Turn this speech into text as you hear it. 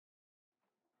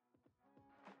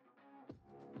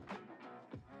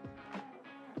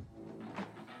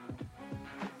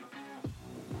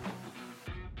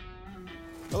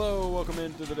Hello, welcome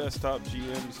into the Desktop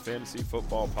GMs Fantasy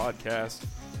Football Podcast.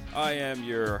 I am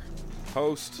your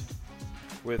host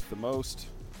with the most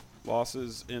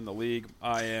losses in the league.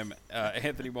 I am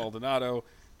Anthony Maldonado,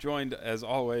 joined as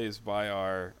always by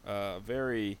our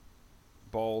very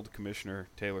bald commissioner,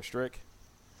 Taylor Strick.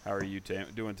 How are you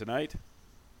doing tonight?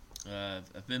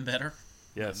 I've been better.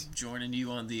 Yes. I'm joining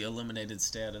you on the eliminated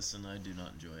status, and I do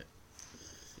not enjoy it.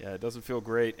 Yeah, it doesn't feel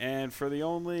great. And for the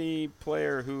only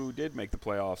player who did make the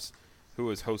playoffs who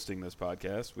is hosting this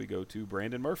podcast, we go to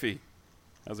Brandon Murphy.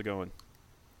 How's it going?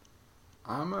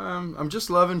 I'm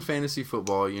just loving fantasy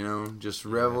football, just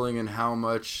reveling in how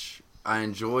much I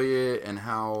enjoy it and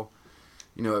how,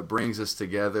 it brings us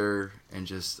together and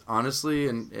just honestly,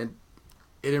 and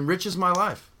it enriches my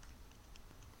life.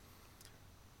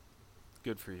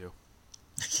 Good for you.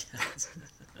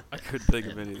 I couldn't think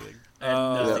of anything. I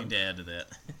have nothing to add to that.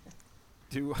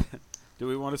 Do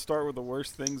we want to start with the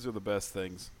worst things or the best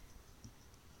things?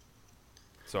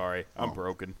 Sorry, I'm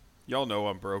broken. Y'all know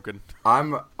I'm broken.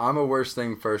 I'm a worst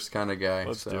thing first kind of guy.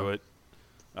 Let's do it.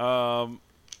 I'm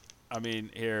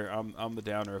the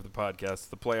downer of the podcast.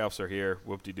 The playoffs are here.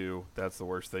 Whoop-de-doo. That's the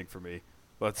worst thing for me.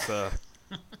 Let's go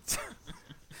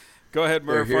ahead,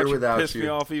 Murph. Why don't you piss me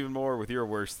off even more with your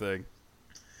worst thing?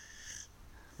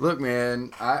 Look,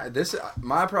 man,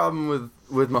 my problem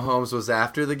with Mahomes was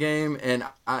after the game, and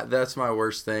that's my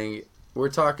worst thing.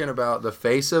 We're talking about the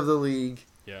face of the league,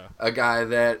 a guy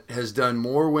that has done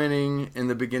more winning in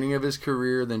the beginning of his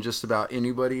career than just about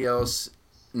anybody else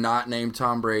not named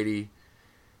Tom Brady,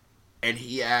 and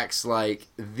he acts like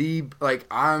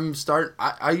I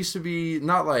used to be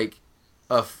not like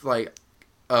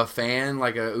a fan,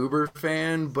 like a Uber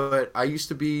fan, but I used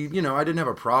to be, I didn't have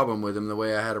a problem with him the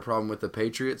way I had a problem with the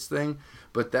Patriots thing.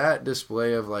 But that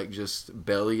display of just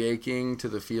belly aching to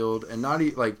the field and not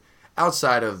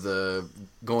outside of the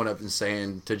going up and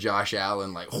saying to Josh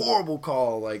Allen, horrible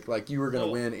call, like you were going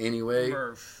to win anyway.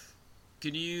 Murph,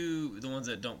 can you, the ones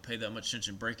that don't pay that much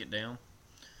attention, break it down?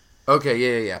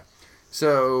 Okay, yeah.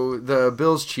 So the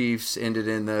Bills-Chiefs ended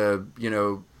in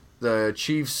the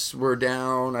Chiefs were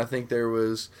down. I think there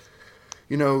was,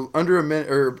 under a minute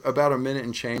or about a minute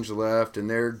and change left, and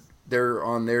they're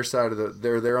on their side of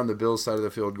they're on the Bills side of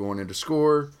the field going in to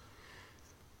score.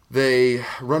 They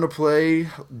run a play,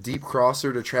 deep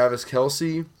crosser to Travis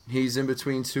Kelce. He's in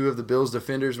between two of the Bills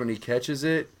defenders when he catches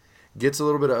it, gets a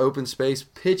little bit of open space,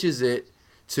 pitches it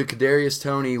to Kadarius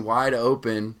Toney wide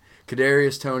open.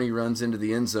 Kadarius Toney runs into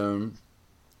the end zone,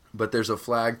 but there's a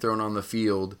flag thrown on the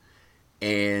field.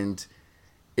 And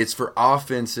it's for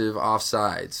offensive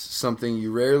offsides, something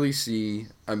you rarely see.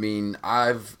 I mean,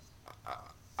 I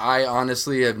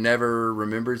honestly have never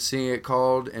remembered seeing it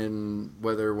called, and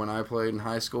whether when I played in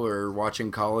high school or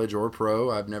watching college or pro,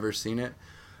 I've never seen it.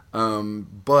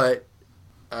 But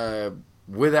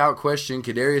without question,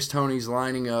 Kadarius Toney's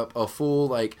lining up a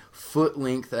full foot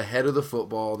length ahead of the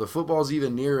football. The football's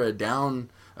even near a down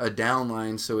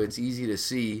line, so it's easy to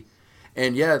see.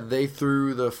 And, yeah, they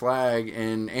threw the flag,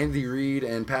 and Andy Reid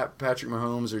and Patrick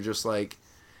Mahomes are just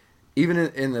even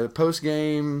in the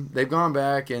post-game, they've gone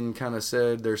back and kind of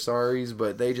said they're sorries,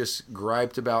 but they just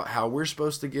griped about how we're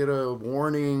supposed to get a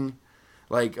warning,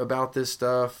 about this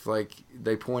stuff.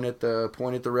 They point at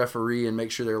the referee and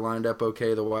make sure they're lined up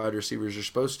okay, the wide receivers are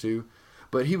supposed to.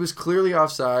 But he was clearly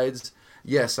offsides.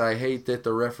 Yes, I hate that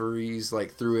the referees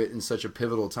threw it in such a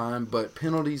pivotal time, but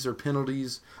penalties are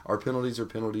penalties,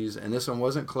 and this one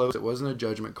wasn't close. It wasn't a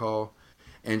judgment call,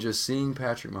 and just seeing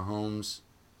Patrick Mahomes,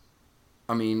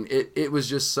 I mean, it was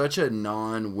just such a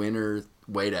non-winner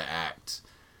way to act.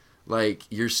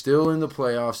 You're still in the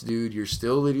playoffs, dude. You're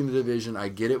still leading the division. I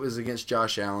get it was against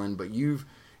Josh Allen, but you've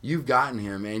gotten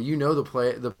him, and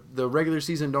the regular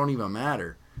season don't even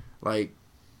matter.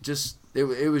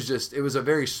 It was a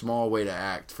very small way to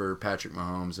act for Patrick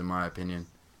Mahomes, in my opinion.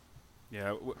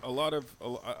 Yeah,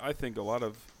 I think a lot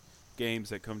of games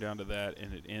that come down to that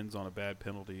and it ends on a bad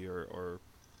penalty or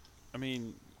I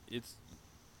mean, it's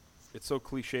so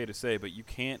cliche to say, but you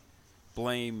can't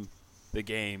blame the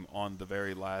game on the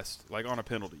very last, on a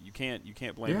penalty. You can't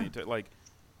blame the entire,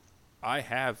 I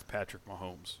have Patrick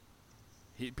Mahomes.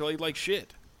 He played like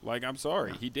shit. I'm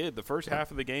sorry, he did. The first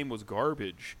half of the game was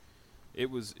garbage. It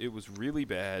was really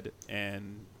bad,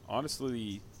 and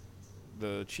honestly,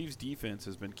 the Chiefs' defense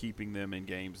has been keeping them in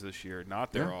games this year,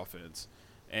 not their offense.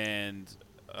 And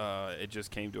it just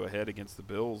came to a head against the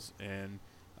Bills. And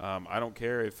I don't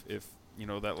care if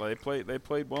that they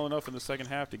played well enough in the second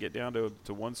half to get down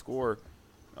to one score.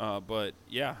 But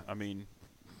yeah, I mean,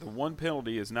 the one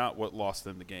penalty is not what lost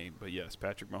them the game. But yes,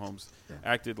 Patrick Mahomes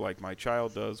acted like my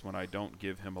child does when I don't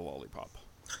give him a lollipop.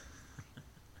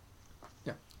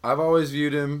 I've always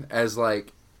viewed him as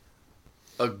like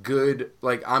a good,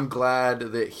 like, I'm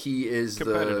glad that he is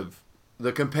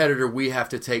the competitor we have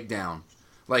to take down.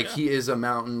 Like, he is a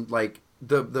mountain, like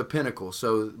the pinnacle.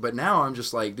 So, but now I'm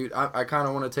just like, dude, I kind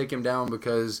of want to take him down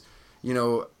because,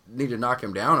 need to knock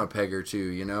him down a peg or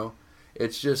two.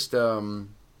 It's just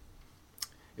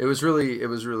it was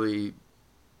really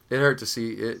it hurt to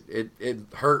see it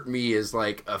hurt me as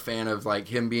like a fan of like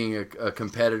him being a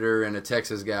competitor and a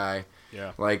Texas guy.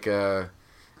 Yeah. Like I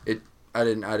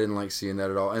didn't like seeing that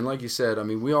at all. And like you said, I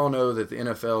mean, we all know that the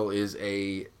NFL is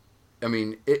it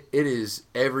is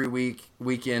every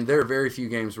weekend. There are very few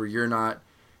games where you're not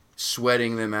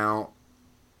sweating them out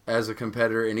as a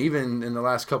competitor. And even in the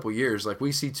last couple years, like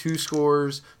we see two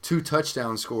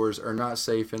touchdown scores are not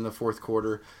safe in the fourth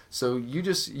quarter. So you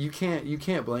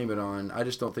can't blame it on. I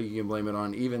just don't think you can blame it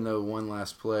on even though one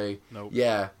last play. Nope.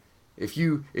 Yeah. If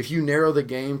you narrow the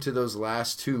game to those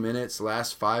last 2 minutes,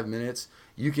 last 5 minutes,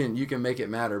 you can make it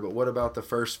matter. But what about the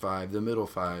first 5, the middle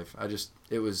 5?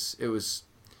 It was.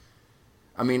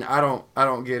 I mean, I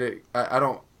don't get it. I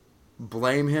don't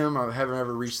blame him. I haven't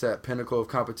ever reached that pinnacle of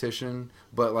competition,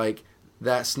 but like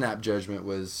that snap judgment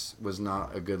was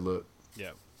not a good look.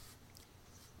 Yeah.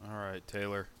 All right,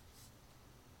 Taylor.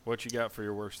 What you got for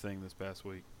your worst thing this past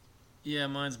week? Yeah,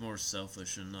 mine's more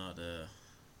selfish and not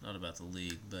about the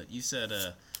league. But you said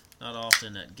not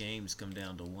often that games come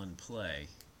down to one play.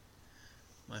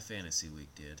 My fantasy week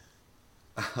did.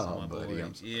 Oh, buddy.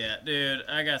 Yeah, dude,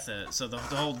 I got that. So the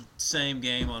whole same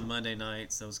game on Monday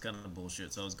nights, that was kind of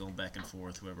bullshit. So I was going back and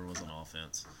forth, whoever was on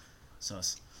offense. So I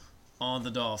was on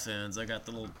the Dolphins. I got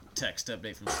the little text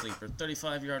update from Sleeper.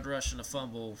 35-yard rush and a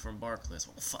fumble from Barkley.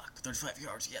 Well, fuck, 35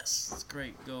 yards, yes. That's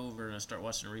great. Go over and I start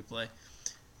watching the replay.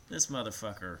 This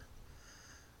motherfucker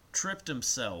tripped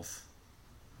himself,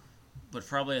 but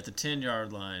probably at the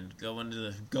 10-yard line, go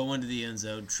into the end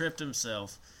zone, tripped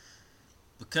himself.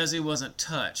 Because he wasn't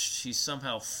touched, he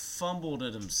somehow fumbled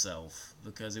it himself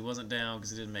because he wasn't down because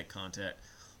he didn't make contact,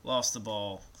 lost the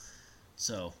ball.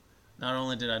 So, not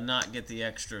only did I not get the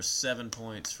extra 7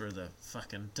 points for the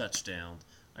fucking touchdown,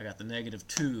 I got the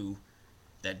 -2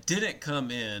 that didn't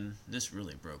come in. This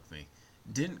really broke me.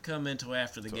 Didn't come in until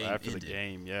after the game ended. After the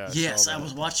game, yeah. Yes, I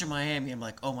was watching Miami. I'm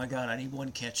like, oh my god, I need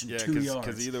one catch and 2 yards.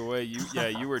 Because either way,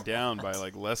 you were down by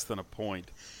like less than a point.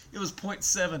 It was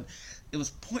 0.7. It was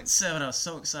 0.7. I was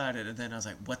so excited, and then I was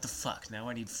like, what the fuck? Now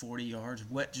I need 40 yards?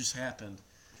 What just happened?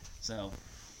 So,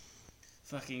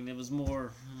 fucking, it was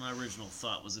more, my original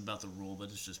thought was about the rule, but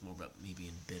it's just more about me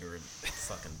being bitter and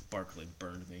fucking Barkley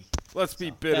burned me. Let's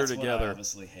be bitter that's together. What I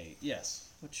obviously hate. Yes.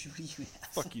 What do you have?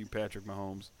 Fuck you, Patrick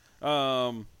Mahomes.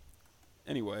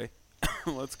 Anyway,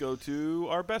 let's go to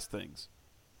our best things.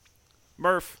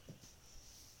 Murph,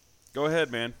 go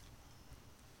ahead, man.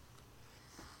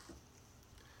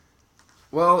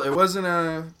 Well, it was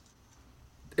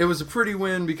a pretty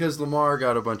win because Lamar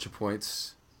got a bunch of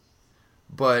points.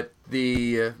 But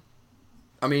it's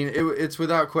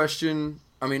without question.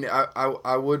 I mean,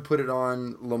 I would put it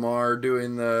on Lamar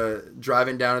doing the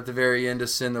driving down at the very end to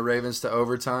send the Ravens to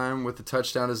overtime with the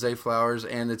touchdown to Zay Flowers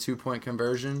and the 2-point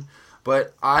conversion.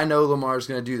 But I know Lamar's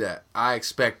going to do that. I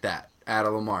expect that out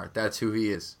of Lamar. That's who he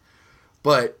is.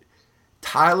 But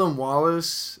Tylan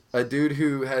Wallace, a dude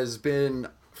who has been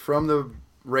from the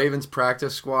Ravens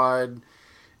practice squad.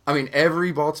 I mean,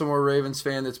 every Baltimore Ravens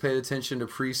fan that's paid attention to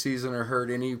preseason or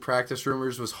heard any practice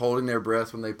rumors was holding their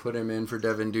breath when they put him in for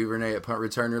Devin Duvernay at punt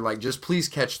returner. Like, just please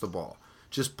catch the ball.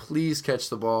 Just please catch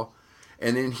the ball.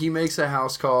 And then he makes a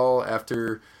house call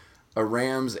after a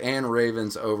Rams and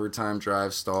Ravens overtime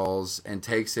drive stalls and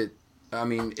takes it. I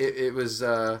mean, it was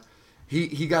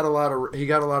he got a lot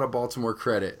of Baltimore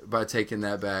credit by taking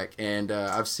that back. And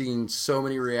I've seen so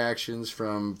many reactions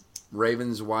from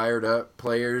Ravens wired up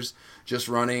players just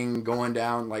running, going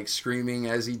down, like screaming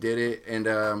as he did it.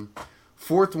 And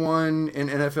fourth one in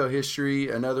NFL history.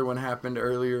 Another one happened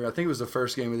earlier. I think it was the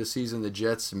first game of the season, the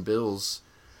Jets and Bills.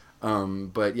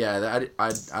 But yeah,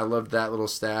 I loved that little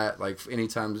stat. Like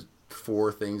anytime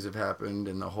 4 things have happened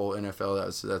in the whole NFL,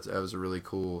 that was a really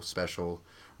cool, special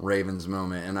Ravens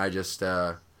moment. And I just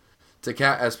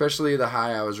especially the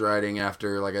high I was riding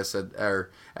after, like I said,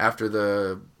 after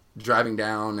the driving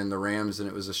down in the Rams, and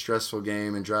it was a stressful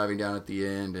game, and driving down at the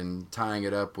end and tying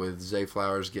it up with Zay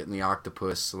Flowers getting the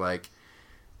octopus, like,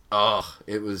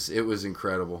 it was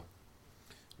incredible.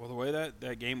 Well, the way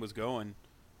that game was going,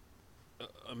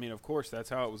 I mean, of course, that's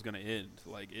how it was going to end.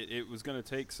 Like, it was going to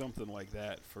take something like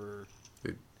that for.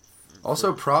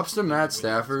 Also, props to Matt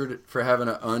Stafford for having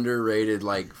an underrated,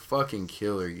 like, fucking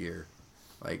killer year.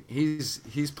 Like, he's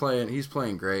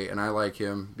playing great, and I like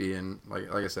him being, like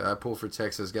I said, I pull for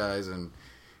Texas guys, and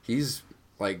he's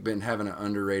like been having an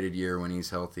underrated year when he's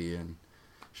healthy, and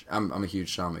I'm a huge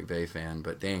Sean McVay fan,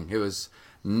 but dang, it was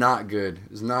not good.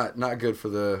 It was not good for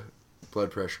the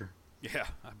blood pressure. Yeah,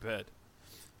 I bet.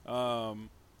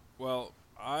 Well,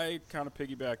 I kind of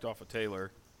piggybacked off of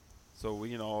Taylor, so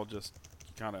we can all just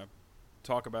kind of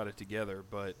talk about it together.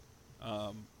 But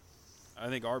I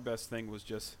think our best thing was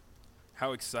just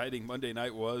how exciting Monday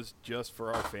night was just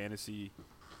for our fantasy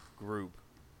group.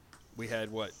 We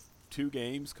had, 2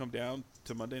 games come down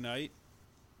to Monday night?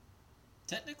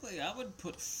 Technically, I would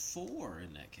put 4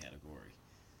 in that category.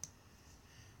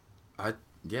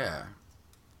 Yeah.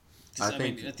 'Cause, I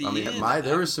think. at the I mean, end,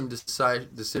 there were some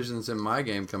decisions in my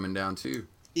game coming down too.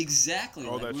 Exactly.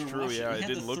 Oh, that's true. Yeah, it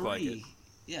didn't look like it.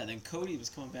 Yeah, then Cody was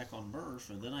coming back on Murph,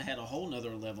 and then I had a whole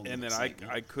nother level. And then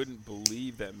excitement. I couldn't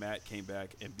believe that Matt came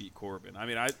back and beat Corbin. I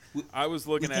mean, I was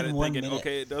looking at it Within 1 thinking, minute.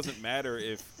 okay, it doesn't matter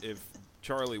if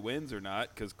Charlie wins or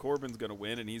not because Corbin's going to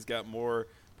win and he's got more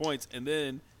points. And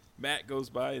then Matt goes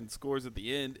by and scores at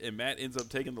the end, and Matt ends up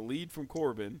taking the lead from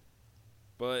Corbin.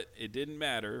 But it didn't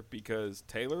matter because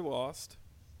Taylor lost,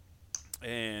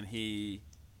 and he,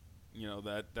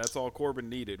 that's all Corbin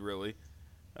needed really.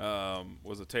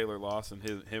 Was a Taylor loss and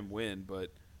him win, but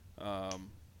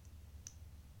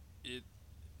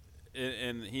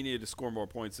and he needed to score more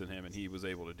points than him, and he was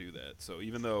able to do that. So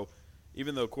even though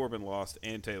Corbin lost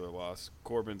and Taylor lost,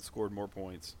 Corbin scored more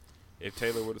points. If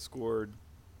Taylor would have scored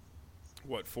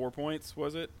 4 points,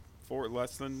 was it?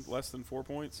 Less than 4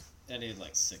 points? I needed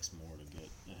like 6 more to get.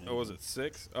 Oh, was it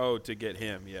 6? Oh, to get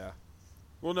him, yeah.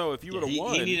 Well, no, if you would have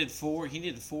won, he needed 4. He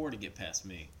needed 4 to get past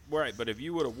me. Right, but if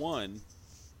you would have won,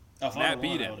 Matt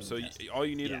beat him. So all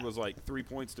you needed was like 3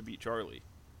 points to beat Charlie.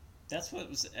 That's what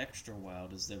was extra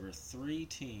wild is there were 3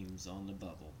 teams on the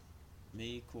bubble,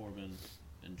 me, Corbin,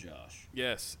 and Josh.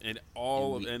 Yes, and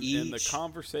the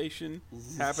conversation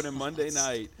happening Monday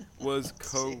night was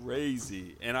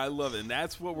crazy, and I love it. And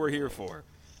that's what we're here for.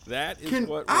 That is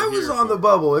what we're I was here on for. the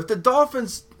bubble. If the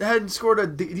Dolphins hadn't scored a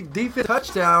defense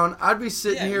touchdown, I'd be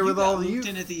sitting here with all of you.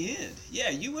 In at the end. Yeah,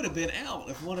 you would have been out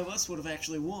if one of us would have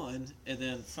actually won, and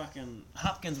then fucking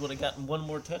Hopkins would have gotten 1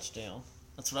 more touchdown.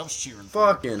 That's what I was cheering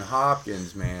for. Fucking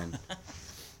Hopkins, man.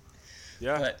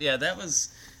 Yeah, but yeah, that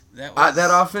was that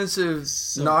offensive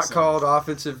called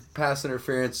offensive pass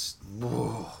interference.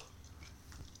 Whoa,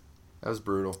 that was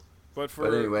brutal. But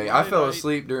anyway, I fell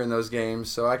asleep during those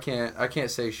games, so I can't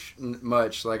say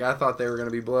much. Like I thought they were going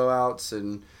to be blowouts,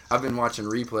 and I've been watching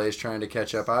replays trying to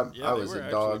catch up. I was a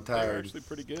dog tired. They were actually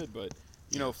pretty good, but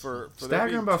for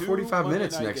staggering about 45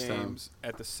 minutes Monday night next time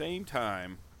at the same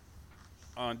time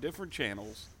on different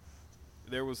channels.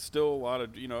 There was still a lot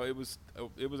of it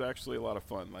was actually a lot of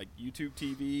fun. Like YouTube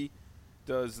TV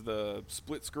does the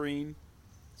split screen,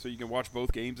 so you can watch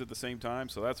both games at the same time.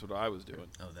 So that's what I was doing.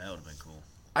 Oh, that would have been cool.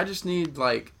 I just need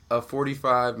like a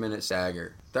 45-minute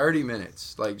stagger, 30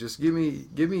 minutes. Like just give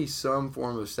me some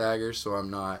form of stagger, so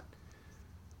I'm not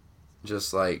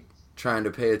just like trying to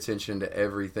pay attention to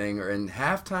everything or in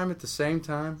halftime at the same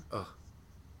time. Ugh.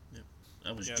 Yep.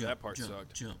 That part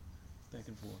sucked. Jump back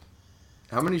and forth.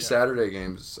 How many Saturday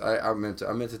games? I meant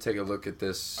to take a look at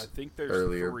this. I think there's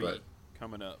earlier, 3 but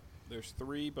coming up. There's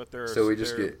 3, but they're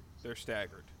they're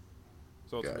staggered.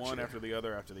 So it's one after the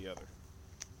other after the other.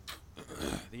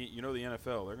 The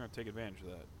NFL, they're going to take advantage of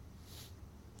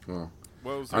that.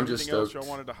 Well, was there anything else y'all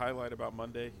wanted to highlight about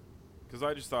Monday? Because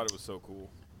I just thought it was so cool.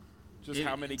 Just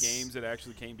how many games it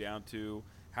actually came down to,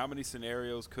 how many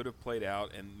scenarios could have played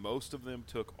out, and most of them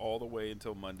took all the way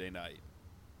until Monday night.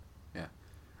 Yeah.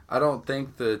 I don't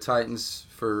thank the Titans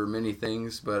for many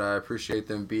things, but I appreciate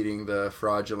them beating the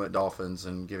fraudulent Dolphins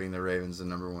and giving the Ravens the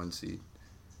number 1 seed.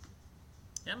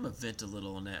 Yeah, I'm going to vent a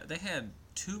little on that. They had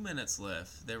 2 minutes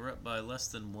left. They were up by less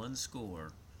than 1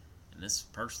 score, and this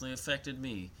personally affected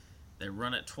me. They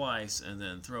run it twice and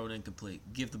then throw it incomplete.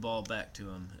 Give the ball back to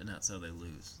them, and that's how they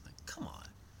lose. Like, come on.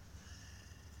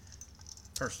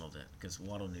 Personal vent, because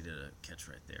Waddle needed a catch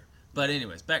right there. But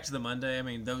anyways, back to the Monday. I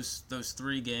mean, those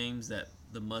 3 games,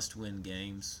 the must-win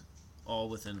games, all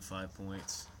within 5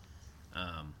 points,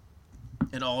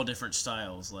 in all different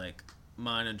styles. Like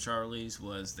mine and Charlie's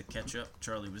was the catch-up.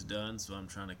 Charlie was done, so I'm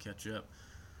trying to catch up.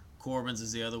 Corbin's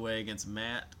is the other way against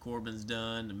Matt. Corbin's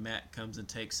done, and Matt comes and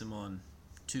takes him on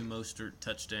 2 Mostert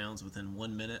touchdowns within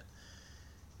 1 minute.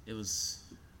 I'm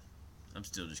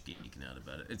still just geeking out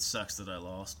about it. It sucks that I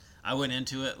lost. I went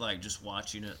into it like just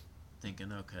watching it,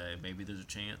 thinking, okay, maybe there's a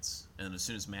chance. And as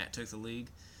soon as Matt took the lead,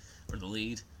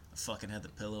 I fucking had the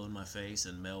pillow in my face,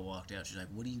 and Mel walked out. She's like,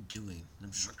 "What are you doing?" And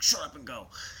I'm just like, "Shut up and go."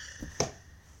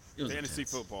 Fantasy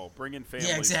football, bringing families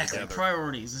together. Yeah, exactly. Together.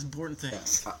 Priorities, important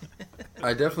things.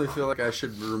 I definitely feel like I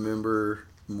should remember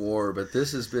more, but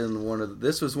this has been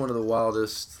this was one of the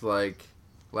wildest like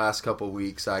last couple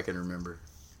weeks I can remember.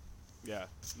 Yeah,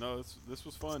 no, this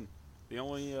was fun. The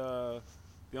only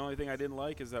thing I didn't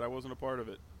like is that I wasn't a part of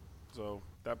it, so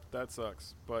that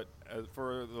sucks. But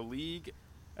for the league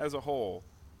as a whole,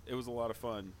 it was a lot of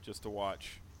fun just to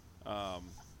watch,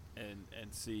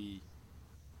 and see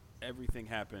everything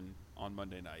happen on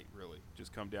Monday night. Really,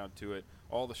 just come down to it.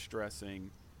 All the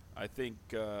stressing. I think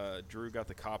Drew got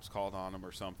the cops called on him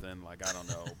or something. Like, I don't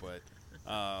know, but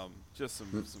just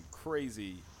some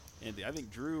crazy. And I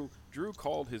think Drew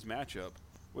called his matchup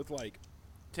with like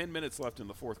 10 minutes left in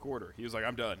the fourth quarter. He was like,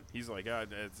 "I'm done." He's like,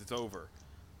 "It's over."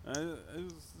 It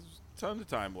was tons of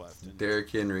time left. And Derrick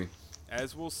Henry.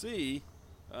 as we'll see,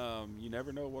 you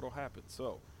never know what'll happen.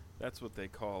 So that's what they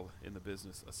call in the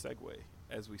business a segue.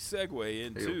 As we segue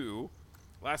into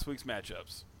last week's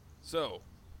matchups. So,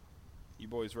 you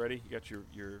boys ready? You got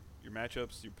your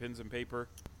matchups, your pens and paper,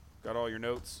 got all your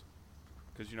notes,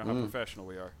 because you know how professional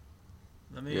we are.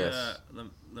 Let me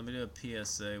let me do a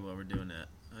PSA while we're doing that.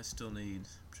 I still need.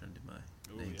 I'm trying to do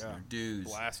my names here. Dues.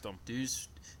 Blast them. Dues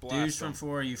Blast from them.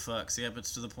 4 you fucks. Yep,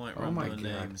 it's to the point where I'm doing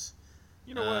names.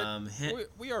 You know what?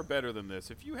 We are better than this.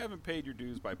 If you haven't paid your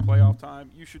dues by playoff time,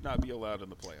 you should not be allowed in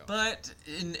the playoffs. But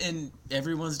in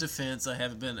everyone's defense, I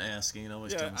haven't been asking. And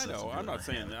always tell I know. I'm not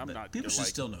saying that. I'm not. People should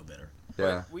still know better.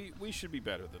 Yeah. We should be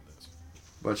better than this.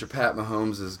 Bunch of Pat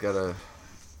Mahomes has got to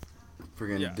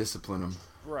friggin' discipline him.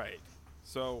 Right.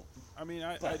 So, I mean,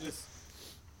 I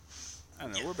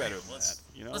don't know. We're better than that.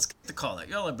 You know. Let's get the call that.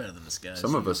 Y'all are better than this, guys.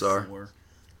 Some of us are.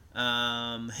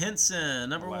 Henson,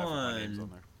 number I'll laugh at my names on 1.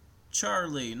 there.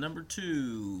 Charlie, number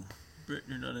 2. Britt,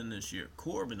 you're not in this year.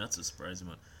 Corbin, that's a surprising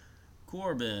one.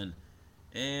 Corbin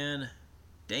and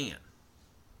Dan.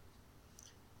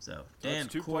 So, Dan,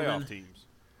 that's 2 Corbin, playoff teams.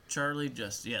 Charlie,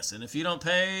 yes. And if you don't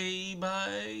pay by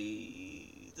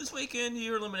this weekend,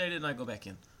 you're eliminated and I go back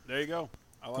in. There you go.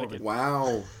 I like Corbin. it.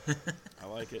 Wow. I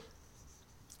like it.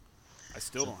 I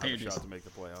still don't have a shot to make the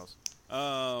playoffs.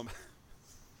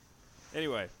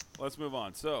 Anyway, let's move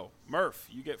on. So, Murph,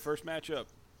 you get first matchup.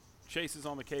 Chase is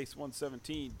on the case,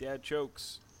 117. Dad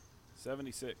chokes,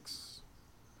 76.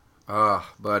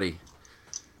 Buddy.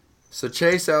 So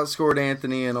Chase outscored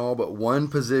Anthony in all but one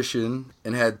position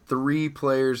and had 3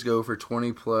 players go for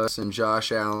 20-plus in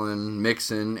Josh Allen,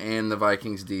 Mixon, and the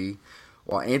Vikings D,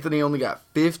 while Anthony only got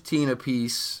 15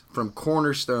 apiece from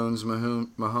cornerstones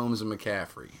Mahomes and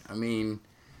McCaffrey. I mean,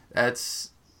 that's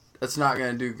not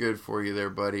going to do good for you there,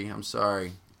 buddy. I'm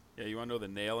sorry. Yeah, you want to know the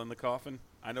nail in the coffin?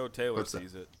 I know Taylor What's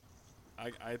sees it.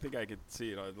 I think I could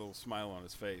see it, a little smile on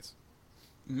his face.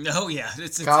 Oh, yeah.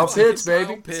 It's Kyle Pitts,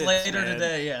 baby. It's later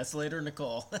today. Yeah, it's later in the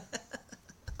call.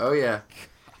 Oh, yeah.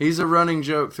 He's a running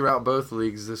joke throughout both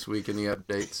leagues this week in the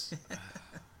updates.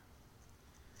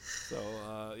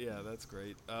 So, yeah, that's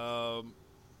great.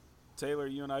 Taylor,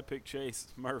 you and I picked Chase.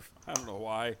 Murph, I don't know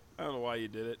why. I don't know why you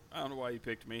did it. I don't know why you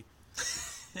picked me.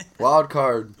 Wild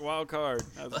card. Wild card.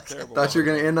 That was a terrible Thought you were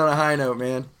wild going to end on a high note,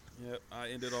 man. Yep, I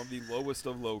ended on the lowest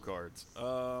of low cards.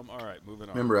 All right, moving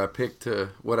on. Remember, I picked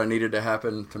what I needed to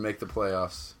happen to make the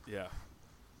playoffs. Yeah.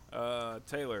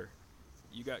 Taylor,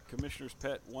 you got Commissioner's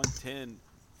Pet 110,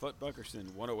 Futt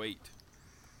Buckerson 108.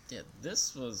 Yeah,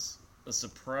 this was a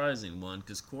surprising one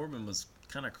because Corbin was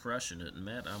kind of crushing it, and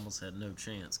Matt almost had no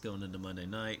chance going into Monday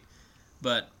night.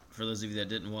 But for those of you that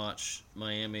didn't watch,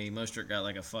 Miami, Mostert got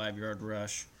like a 5-yard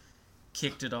rush,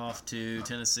 kicked it off to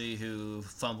Tennessee, who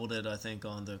fumbled it, I think,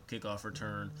 on the kickoff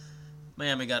return.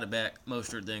 Miami got it back.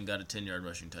 Mostert then got a 10-yard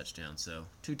rushing touchdown. So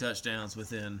 2 touchdowns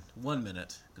within 1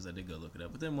 minute, because I did go look it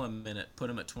up. Within 1 minute, put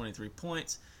him at 23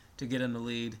 points to get in the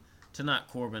lead, to knock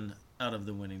Corbin out of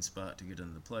the winning spot to get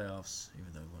into the playoffs,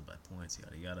 even though he won by points,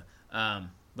 yada, yada.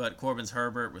 But Corbin's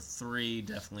Herbert with 3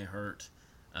 definitely hurt.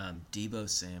 Debo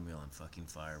Samuel on fucking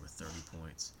fire with 30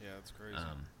 points. Yeah, that's crazy.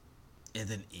 And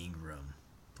then Ingram,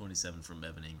 27 from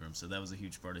Evan Ingram. So that was a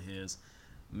huge part of his.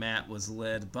 Matt was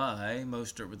led by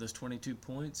Mostert with those 22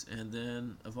 points. And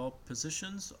then, of all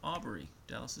positions, Aubrey,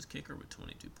 Dallas's kicker, with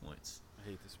 22 points. I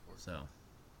hate this sport. So,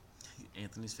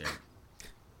 Anthony's favorite.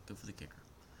 Go for the kicker.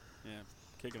 Yeah,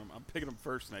 I'm picking him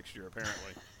first next year,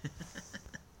 apparently.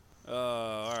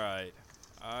 All right.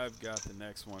 I've got the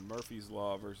next one. Murphy's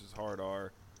Law versus Hard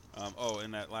R.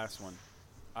 And that last one.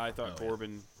 I thought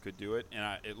Corbin could do it,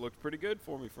 and it looked pretty good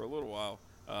for me for a little while.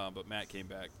 But Matt came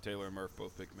back. Taylor and Murph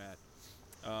both picked Matt.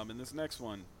 And this next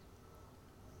one,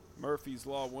 Murphy's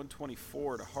Law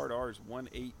 124 to Hard R's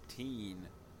 118.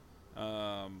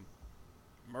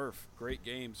 Murph, great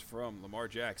games from Lamar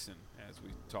Jackson, as we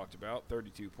talked about,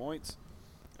 32 points.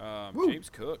 James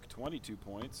Cook, 22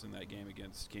 points in that game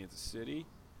against Kansas City.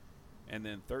 And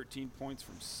then 13 points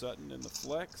from Sutton in the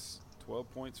flex,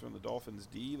 12 points from the Dolphins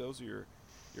D. Those are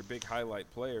your big highlight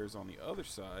players. On the other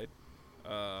side,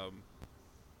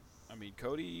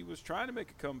 Cody was trying to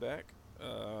make a comeback.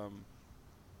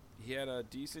 He had a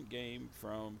decent game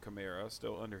from Kamara,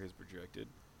 still under his projected.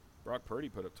 Brock Purdy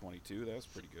put up 22. That was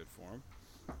pretty good for him.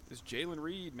 This Jalen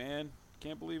Reed, man.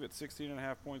 Can't believe it.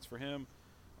 16.5 points for him.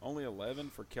 Only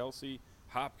 11 for Kelsey.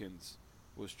 Hopkins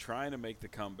was trying to make the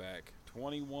comeback.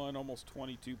 21, almost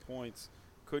 22 points.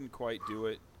 Couldn't quite do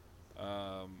it.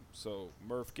 So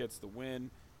Murph gets the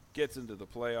win, gets into the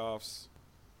playoffs,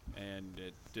 and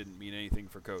it didn't mean anything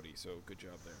for Cody. So good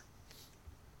job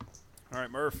there. All right,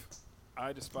 Murph.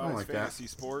 I despise like fantasy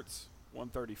sports,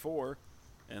 134,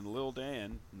 and Lil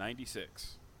Dan,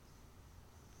 96.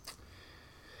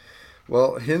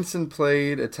 Well, Henson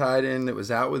played a tight end that was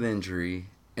out with injury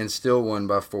and still won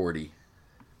by 40.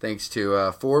 Thanks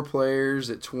to 4 players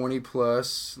at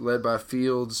 20+, led by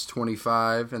Fields,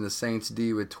 25, and the Saints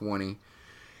D with 20.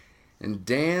 And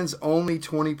Dan's only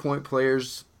 20-point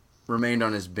players remained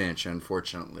on his bench,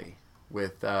 unfortunately,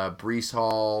 with Breece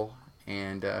Hall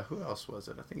and who else was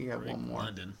it? I think he had one more.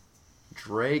 London.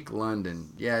 Drake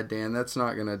London. Yeah, Dan, that's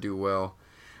not going to do well.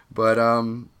 But,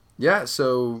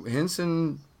 so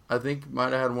Henson, I think,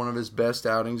 might have had one of his best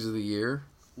outings of the year.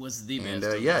 Was the And,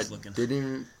 best. Looking.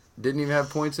 didn't even have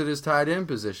points at his tight end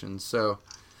position. So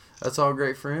that's all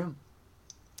great for him.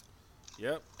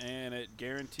 Yep, and it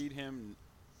guaranteed him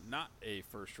not a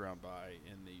first-round bye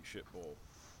in the Shit Bowl.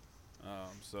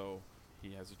 So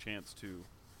he has a chance to,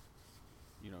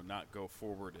 not go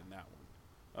forward in that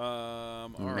one.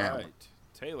 All right.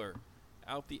 Taylor,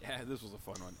 out the ass. This was a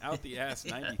fun one. Out the ass,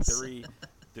 93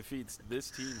 defeats This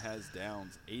Team Has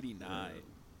Downs, 89.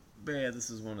 Man, this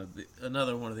is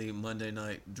another one of the Monday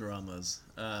night dramas.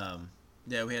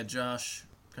 We had Josh,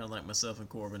 kind of like myself and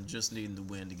Corbin, just needing the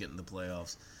win to get in the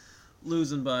playoffs.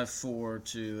 Losing by 4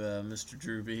 to Mr.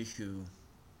 Drewby, who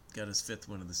got his 5th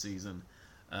win of the season.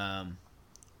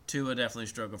 Tua definitely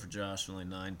struggled for Josh, only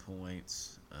 9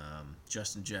 points.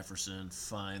 Justin Jefferson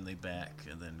finally back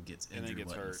and then gets injured in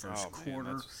the first quarter.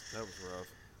 Man, that was rough.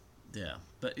 Yeah,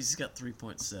 but he's got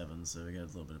 3.7, so he got a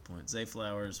little bit of points. Zay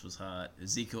Flowers was hot.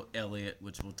 Ezekiel Elliott,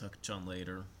 which we'll touch on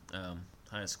later,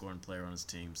 highest scoring player on his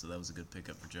team, so that was a good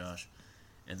pickup for Josh.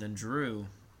 And then Drew,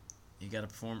 he got a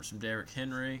performance from Derrick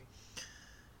Henry.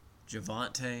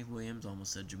 Javonte Williams,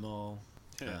 almost said Jamal.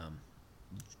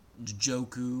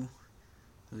 Njoku,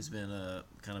 who's been a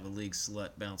kind of a league slut,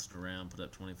 bouncing around, put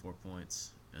up 24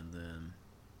 points. And then,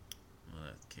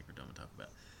 kicker don't want to talk about.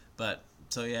 But,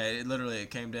 so yeah,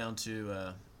 it came down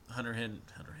to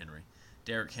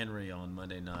Derrick Henry on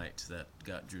Monday night that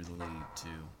got Drew the lead to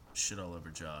shit all over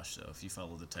Josh. So if you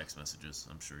follow the text messages,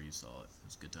 I'm sure you saw it. It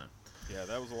was a good time. Yeah,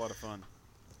 that was a lot of fun.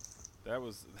 That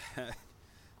was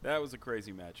that was a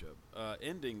crazy matchup.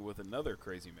 Ending with another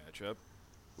crazy matchup,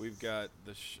 we've got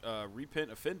the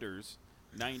Repent Offenders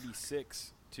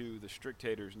 96 to the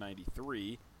Strictators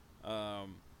 93.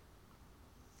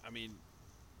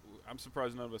 I'm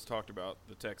surprised none of us talked about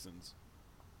the Texans.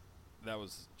 That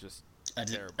was just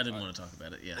terrible. I didn't want to talk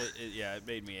about it. Yeah, it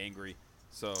made me angry.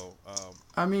 So,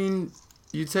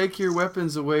 you take your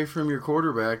weapons away from your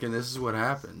quarterback, and this is what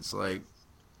happens. Like,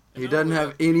 he doesn't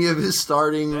have any of his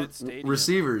starting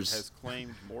receivers. Has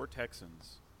claimed more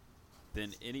Texans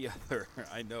than any other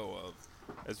I know of,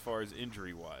 as far as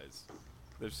injury-wise.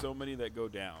 There's so many that go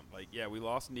down. Like, we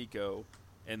lost Nico,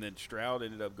 and then Stroud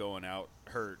ended up going out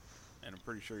hurt, and I'm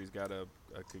pretty sure he's got a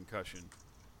concussion.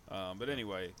 But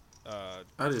anyway, I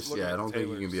don't think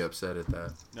you can be upset at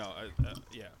that. No,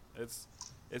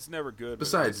 it's never good.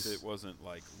 Besides, it wasn't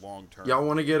like long term. Y'all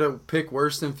want to get a pick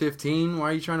worse than 15? Why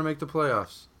are you trying to make the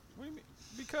playoffs?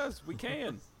 Because we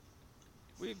can.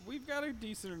 We've got a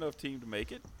decent enough team to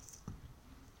make it.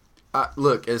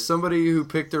 Look, as somebody who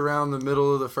picked around the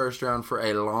middle of the first round for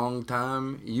a long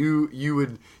time,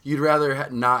 you'd rather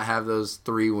not have those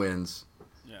 3 wins.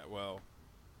 Yeah, well,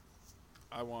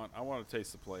 I want to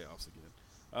taste the playoffs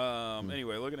again.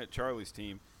 Anyway, looking at Charlie's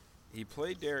team, he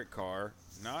played Derek Carr.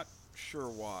 Not sure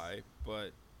why,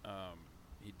 but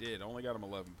he did. Only got him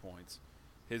 11 points.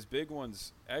 His big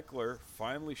one's Eckler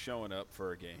finally showing up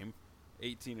for a game,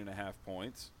 18.5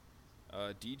 points.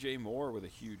 DJ Moore with a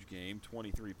huge game,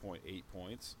 23.8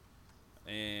 points.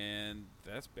 And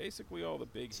that's basically all the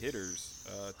big hitters.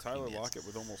 Tyler Lockett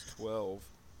with almost 12.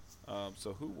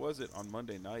 So who was it on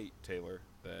Monday night, Taylor,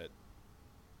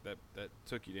 that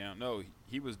took you down? No,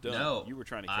 he was done. No, you were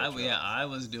trying to catch up. Yeah, I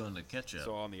was doing the catch up.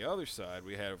 So on the other side,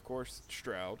 we had, of course,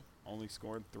 Stroud, only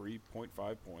scoring 3.5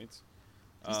 points.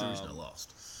 He's the reason I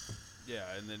lost. Yeah,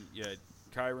 and then you had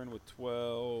Kyron with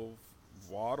 12,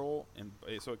 Waddle and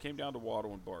so it came down to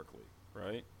Waddle and Barkley,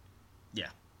 right? Yeah.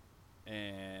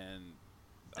 And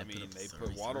I They mean, put up they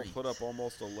 33. Waddle put up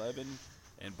almost 11,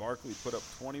 and Barkley put up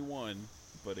 21.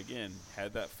 But again,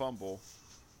 had that fumble,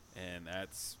 and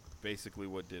that's basically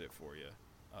what did it for you.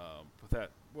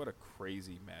 But what a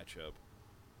crazy matchup.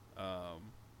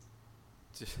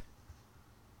 Just,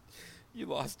 you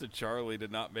lost to Charlie to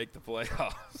not make the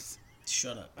playoffs.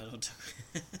 Shut up. I don't.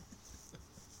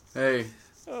 Hey,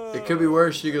 it could be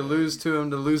worse. You could lose to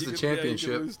him to lose the championship.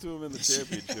 Yeah, you could lose to him in the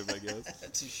championship, I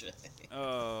guess. Touche.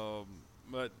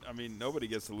 But I mean, nobody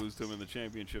gets to lose to him in the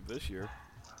championship this year.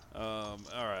 All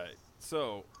right,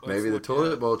 so Maybe the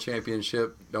toilet bowl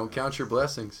championship. Don't count your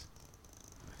blessings,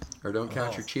 or don't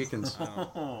count your chickens. Too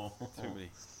many.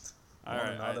 All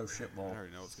right, I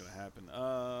already know what's going to happen.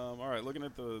 All right, looking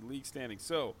at the league standings.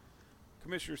 So,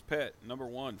 Commissioner's Pet, number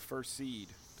 1, first seed,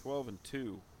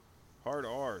 12-2. Hard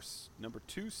Arse, number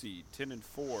 2 seed,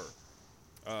 10-4.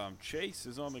 Chase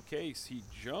is on the case. He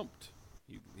jumped.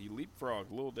 He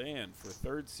leapfrogged Lil Dan for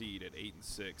 3rd seed at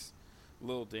 8-6.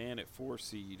 Lil Dan at 4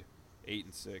 seed,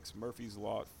 8-6. Murphy's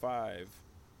Law at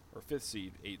 5th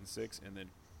seed, 8-6, and then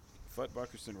Futt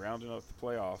Buckerson rounding up the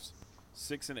playoffs,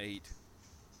 6-8.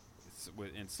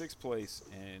 In 6th place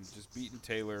and just beating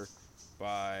Taylor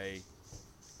by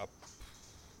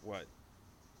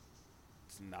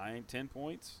it's 10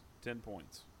 points.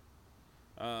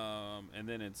 And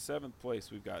then in 7th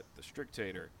place we've got the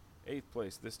Strictator. 8th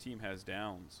place, This Team Has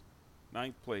Downs.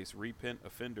 9th place, Repent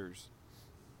Offenders.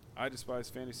 I Despise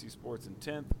Fantasy Sports in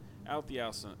 10th. Out the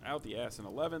ass in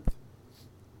 11th.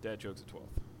 Dad Jokes at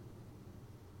 12th.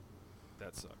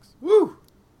 That sucks. Woo!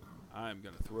 I'm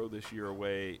going to throw this year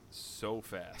away so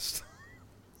fast.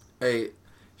 Hey,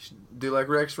 do like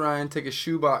Rex Ryan, take a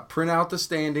shoebox, print out the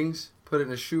standings, put it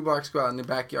in a shoebox, go out in the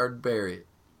backyard, bury it.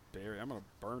 I'm going to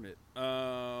burn it.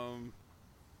 All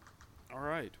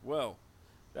right. Well,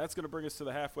 that's going to bring us to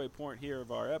the halfway point here of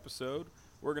our episode.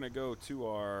 We're going to go to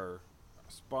our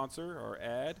sponsor, our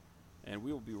ad, and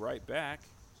we will be right back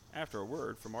after a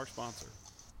word from our sponsor.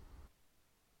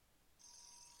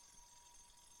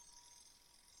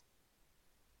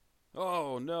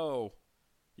 Oh, no.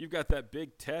 You've got that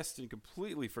big test and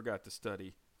completely forgot to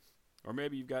study. Or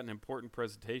maybe you've got an important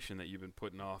presentation that you've been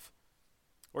putting off.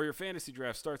 Or your fantasy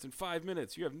draft starts in 5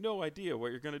 minutes. You have no idea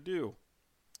what you're going to do.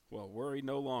 Well, worry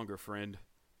no longer, friend,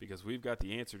 because we've got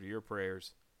the answer to your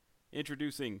prayers.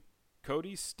 Introducing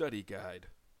Cody's Study Guide.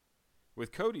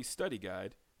 With Cody's Study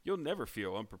Guide, you'll never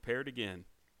feel unprepared again.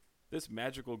 This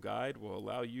magical guide will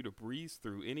allow you to breeze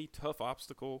through any tough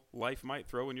obstacle life might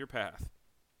throw in your path.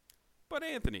 But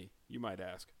Anthony, you might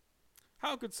ask,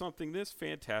 how could something this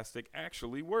fantastic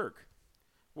actually work?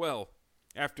 Well,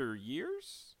 after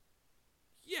years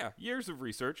of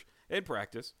research and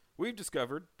practice, we've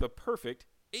discovered the perfect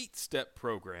 8-step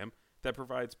program that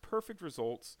provides perfect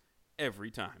results every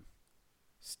time.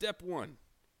 Step 1,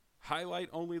 highlight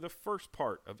only the first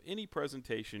part of any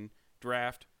presentation,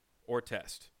 draft, or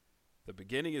test. The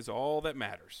beginning is all that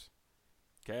matters.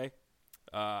 Okay?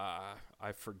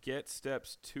 I forget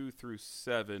steps 2 through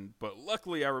 7, but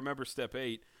luckily I remember step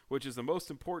 8, which is the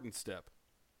most important step.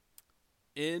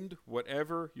 End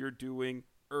whatever you're doing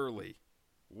early.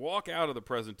 Walk out of the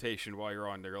presentation while you're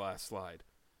on your last slide.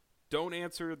 Don't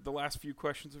answer the last few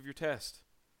questions of your test.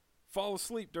 Fall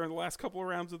asleep during the last couple of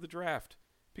rounds of the draft,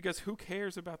 because who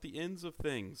cares about the ends of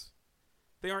things?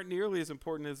 They aren't nearly as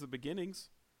important as the beginnings.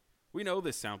 We know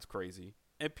this sounds crazy,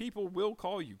 and people will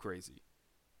call you crazy.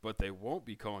 But they won't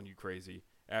be calling you crazy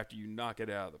after you knock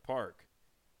it out of the park.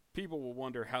 People will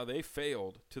wonder how they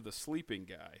failed to the sleeping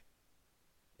guy.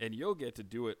 And you'll get to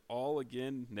do it all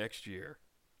again next year.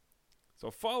 So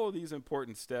follow these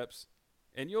important steps,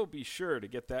 and you'll be sure to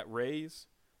get that raise,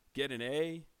 get an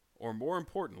A, or more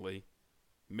importantly,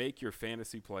 make your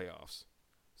fantasy playoffs.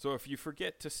 So if you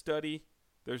forget to study,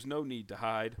 there's no need to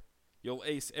hide. You'll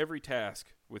ace every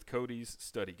task with Cody's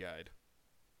Study Guide.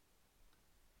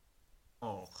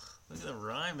 Oh, look at the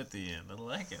rhyme at the end. I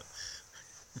like it.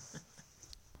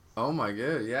 Oh my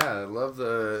god, yeah, I love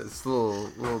this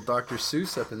little Dr.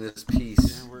 Seuss up in this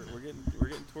piece. Yeah, we're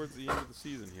getting towards the end of the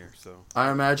season here, so I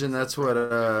imagine that's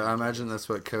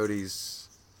what Cody's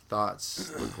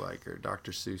thoughts look like, or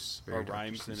Dr. Seuss. or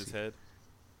rhymes in his head.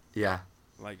 Yeah,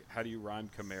 Like, how do you rhyme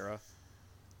chimera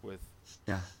with?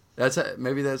 yeah.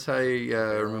 Maybe that's how he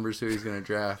remembers who he's gonna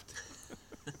draft.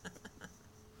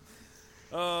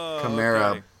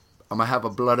 Chimera. Okay. I'm gonna have a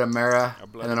blood Amera, A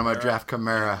blood and then I'm gonna Chimera. draft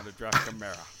Chimera. I'm gonna draft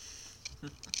chimera.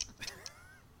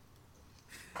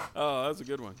 Oh, that's a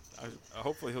good one.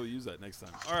 Hopefully he'll use that next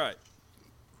time. All right.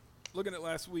 Looking at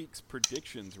last week's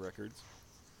predictions records,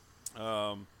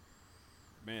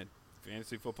 man,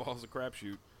 fantasy football is a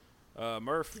crapshoot.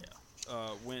 Murph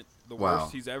went the Wow.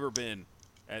 worst he's ever been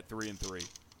at 3-3.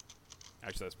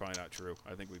 Actually, that's probably not true.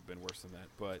 I think we've been worse than that,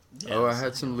 but Oh, I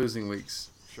had some losing weeks.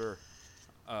 sure.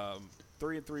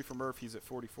 3-3 for Murph. He's at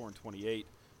 44-28.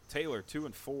 Taylor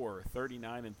 2-4,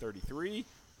 39-33,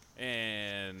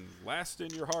 and last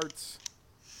in your hearts.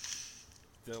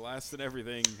 The last in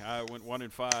everything. I went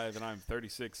 1-5, and I'm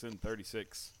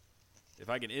 36-36. If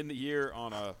I can end the year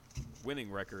on a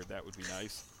winning record, that would be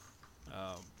nice.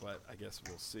 But I guess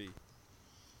we'll see.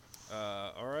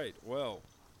 All right. Well,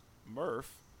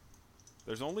 Murph,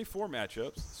 there's only 4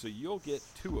 matchups, so you'll get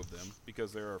 2 of them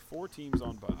because there are 4 teams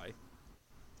on bye.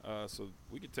 So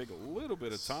we could take a little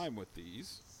bit of time with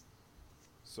these.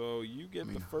 So you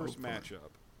get the first hopefully.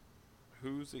 matchup.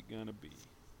 Who's it going to be? Do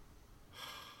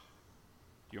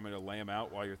you want me to lay them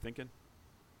out while you're thinking?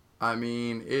 I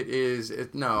mean,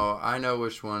 no, I know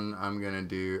which one I'm going to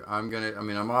do.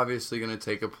 I'm obviously going to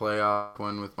take a playoff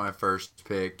one with my first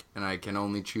pick, and I can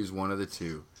only choose one of the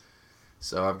 2.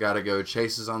 So I've got to go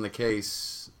Chases on the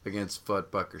Case against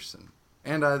Fudd Buckerson.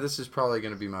 And this is probably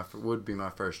going to be my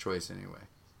first choice anyway.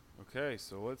 Okay,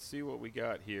 so let's see what we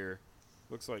got here.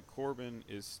 Looks like Corbin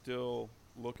is still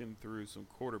looking through some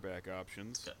quarterback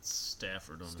options. Got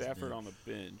Stafford on the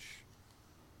bench.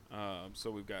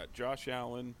 So we've got Josh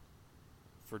Allen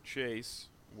for Chase.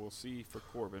 We'll see for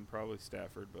Corbin, probably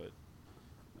Stafford, but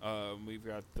we've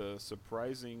got the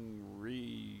surprising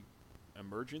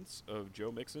re-emergence of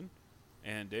Joe Mixon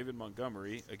and David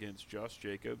Montgomery against Josh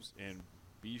Jacobs and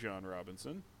Bijan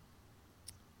Robinson.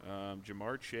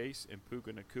 Jamar Chase and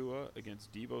Puka Nacua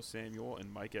against Deebo Samuel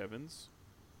and Mike Evans.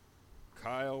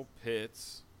 Kyle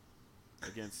Pitts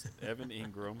against Evan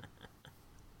Ingram.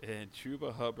 And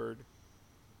Chuba Hubbard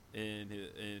in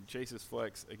Chase's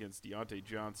flex against Deontay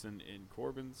Johnson in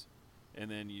Corbin's.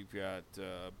 And then you've got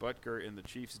Butker in the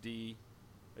Chiefs D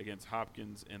against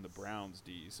Hopkins and the Browns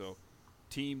D. So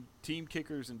team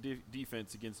kickers and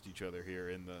defense against each other here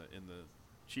in the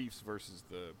Chiefs versus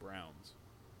the Browns.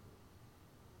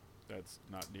 That's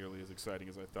not nearly as exciting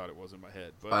as I thought it was in my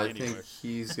head. But I anyway. think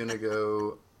he's gonna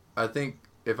go. I think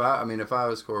if I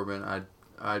was Corbin,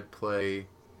 I'd play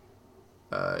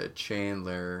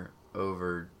Chandler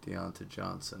over Deontay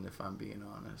Johnson. If I'm being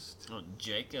honest. Oh,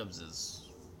 Jacobs is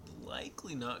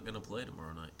likely not going to play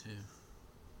tomorrow night too.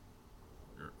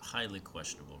 They're highly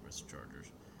questionable versus Chargers.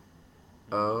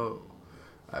 Oh,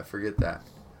 I forget that.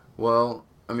 Well,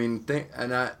 I mean,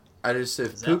 I just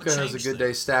if Puka has a good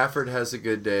day, Stafford has a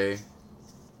good day.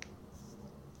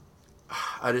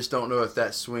 I just don't know if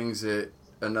that swings it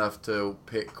enough to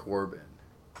pick Corbin.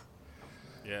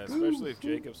 Yeah, especially if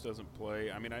Jacobs doesn't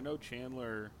play. I mean, I know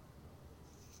Chandler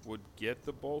would get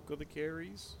the bulk of the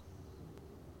carries,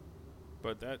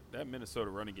 but that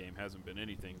Minnesota running game hasn't been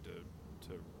anything to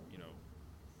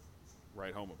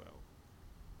write home about.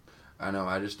 I know.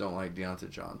 I just don't like Deontay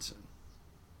Johnson.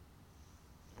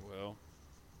 Well,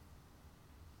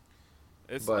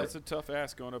 it's a tough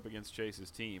ask going up against Chase's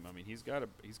team. I mean, he's got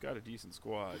a decent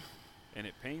squad, and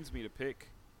it pains me to pick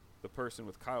the person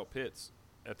with Kyle Pitts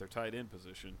at their tight end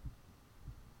position.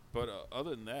 But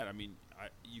other than that, I mean,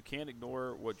 you can't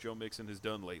ignore what Joe Mixon has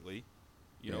done lately.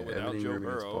 Without Joe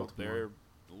Burrow, they're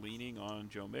leaning on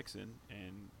Joe Mixon,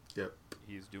 and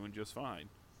he's doing just fine.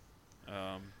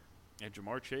 And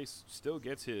Jamar Chase still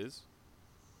gets his.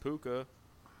 Puka,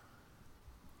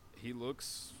 he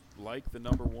looks like the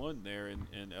number 1 there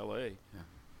in L.A. Yeah.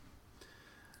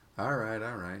 All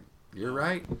right. You're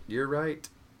right.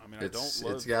 I mean, I don't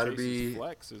love Chase's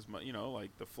flex as much.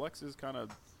 Like the flex is kind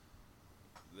of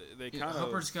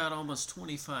Hubbard's got almost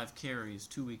 25 carries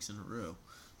 2 weeks in a row.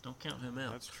 Don't count him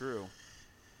out. That's true.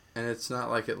 And it's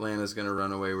not like Atlanta's going to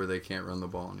run away where they can't run the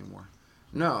ball anymore.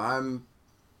 No,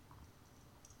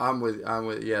 I'm with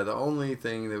yeah. The only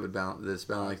thing that's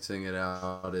balancing it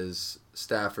out is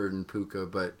Stafford and Puka,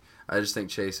 but I just think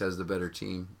Chase has the better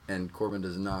team, and Corbin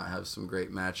does not have some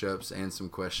great matchups and some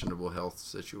questionable health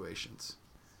situations.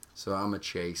 So I'm a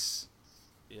Chase.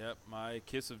 Yep, my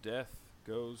kiss of death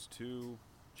goes to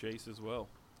Chase as well.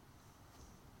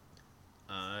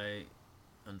 I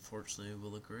unfortunately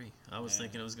will agree. I was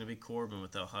thinking it was going to be Corbin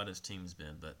with how hot his team's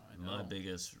been, but my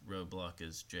biggest roadblock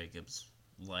is Jacobs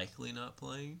likely not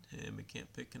playing, and we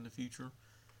can't pick in the future.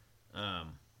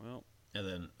 And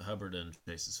then Hubbard and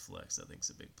Chase's flex, I think, is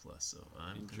a big plus. So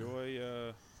I'm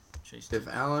enjoy. Chase. If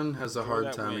Allen has a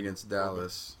hard time against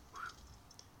Dallas,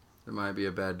 it might be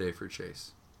a bad day for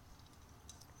Chase.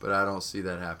 But I don't see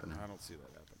that happening. I don't see that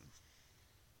happening.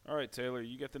 All right, Taylor,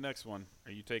 you get the next one.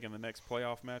 Are you taking the next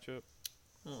playoff matchup?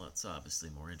 Well, that's obviously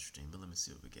more interesting, but let me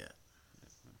see what we get.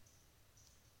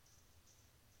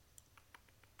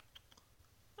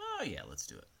 Oh yeah, let's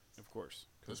do it. Of course.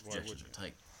 Those Why projections wouldn't are you?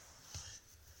 tight.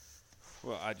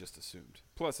 Well, I just assumed.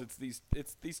 Plus, it's these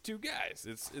two guys.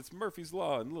 It's Murphy's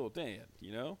Law and Lil Dan.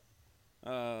 You know.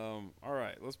 All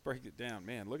right, let's break it down.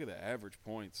 Man, look at the average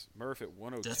points. Murph at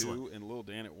That's 102 what. and Lil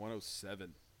Dan at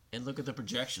 107. And look at the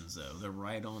projections though; they're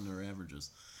right on their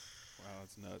averages. Wow,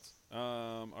 that's nuts.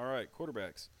 All right,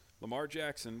 quarterbacks. Lamar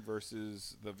Jackson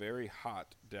versus the very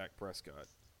hot Dak Prescott.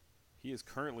 He is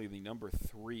currently the number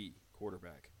 3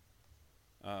 quarterback.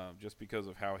 Just because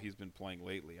of how he's been playing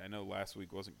lately. I know last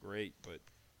week wasn't great, but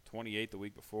 28 the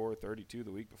week before, 32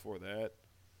 the week before that.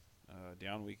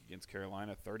 Down week against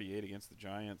Carolina, 38 against the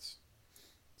Giants.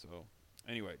 So,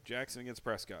 anyway, Jackson against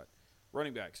Prescott.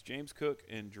 Running backs, James Cook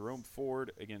and Jerome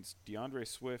Ford against DeAndre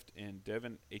Swift and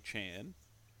Devin Achane.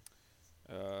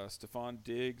 Stephon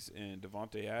Diggs and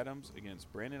Devontae Adams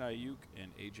against Brandon Ayuk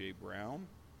and A.J. Brown.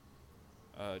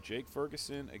 Jake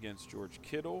Ferguson against George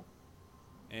Kittle.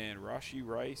 And Rashee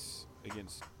Rice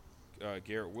against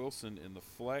Garrett Wilson in the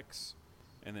flex.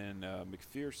 And then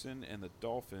McPherson and the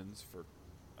Dolphins for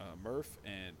Murph,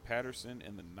 and Patterson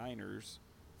and the Niners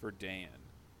for Dan.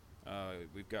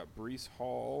 We've got Breece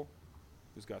Hall,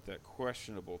 who's got that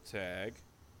questionable tag.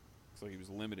 Looks like he was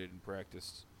limited in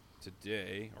practice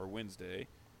today or Wednesday.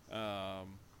 But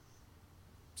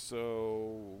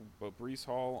Breece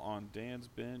Hall on Dan's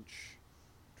bench.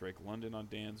 Drake London on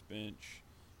Dan's bench.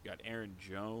 You got Aaron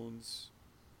Jones.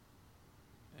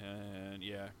 And,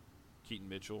 yeah, Keaton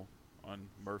Mitchell on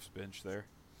Murph's bench there.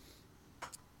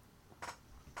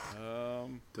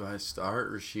 Do I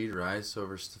start Rashee Rice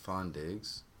over Stephon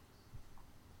Diggs?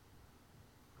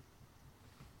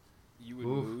 You would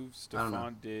move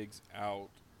Stephon Diggs out.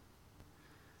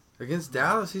 Against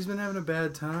Dallas, he's been having a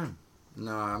bad time.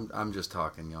 No, I'm just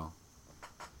talking, y'all.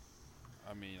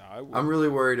 I mean, I would. I'm really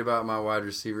worried about my wide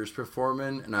receivers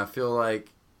performing, and I feel like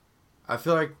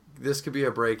this could be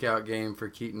a breakout game for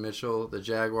Keaton Mitchell. The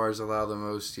Jaguars allow the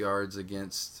most yards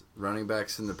against running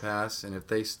backs in the pass, and if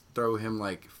they throw him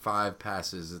like 5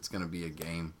 passes, it's going to be a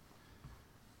game.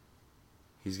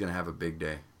 He's going to have a big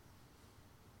day.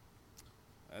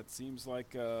 That seems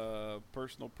like a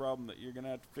personal problem that you're going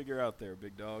to have to figure out there,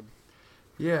 big dog.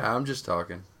 Yeah, I'm just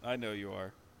talking. I know you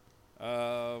are.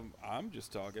 I'm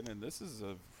just talking, and this is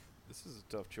a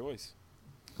tough choice.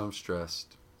 I'm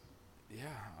stressed. Yeah,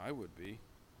 I would be.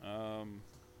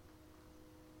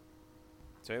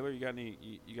 Taylor, you got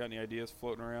any ideas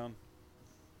floating around?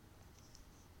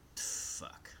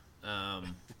 Fuck.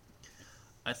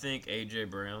 I think A.J.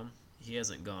 Brown, he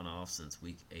hasn't gone off since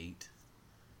week 8.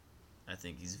 I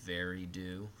think he's very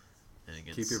due. And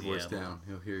against Keep your Seattle, voice down.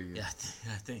 He'll hear you. Yeah,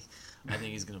 I think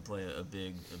he's going to play a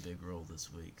big role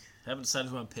this week. Haven't decided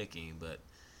who I'm picking, but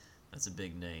that's a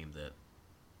big name that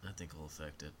I think will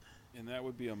affect it. And that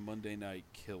would be a Monday night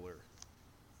killer.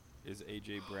 Is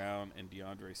A.J. Brown and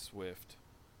DeAndre Swift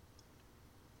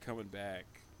coming back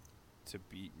to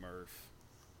beat Murph?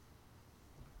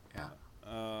 Yeah.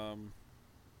 And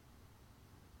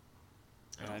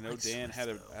I know like Dan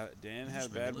Swift, had a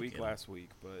bad week last week,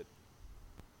 but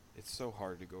it's so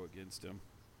hard to go against him.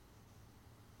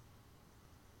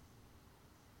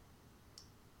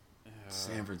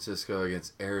 San Francisco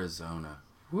against Arizona.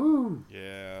 Woo!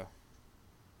 Yeah.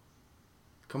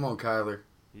 Come on, Kyler.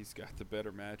 He's got the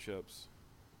better matchups.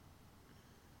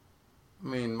 I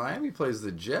mean, Miami plays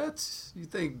the Jets. You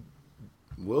think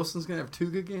Wilson's going to have 2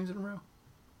 good games in a row?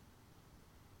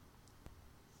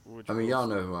 I mean, y'all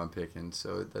know who I'm picking,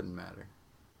 so it doesn't matter.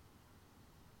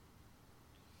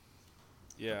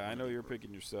 Yeah, I know you're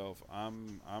picking yourself.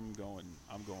 I'm going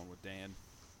with Dan.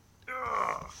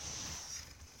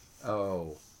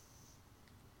 Oh.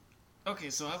 Okay,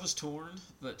 so I was torn,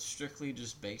 but strictly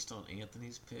just based on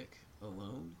Anthony's pick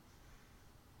alone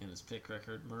and his pick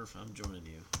record. Murph, I'm joining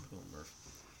you. I'm going Murph.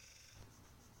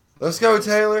 Let's go,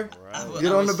 Taylor. Right.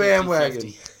 Get on the bandwagon.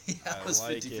 50-50. Yeah, I was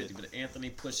like 50-50, but Anthony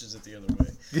pushes it the other way.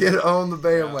 Get on the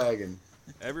bandwagon.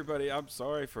 Everybody, I'm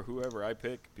sorry for whoever I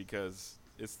pick because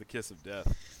it's the kiss of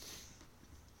death.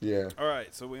 Yeah. All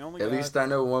right, so we only At got, least I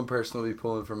know one person will be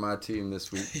pulling for my team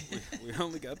this week. we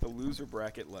only got the loser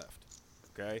bracket left.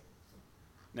 Okay.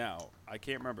 Now I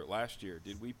can't remember last year.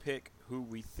 Did we pick who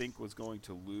we think was going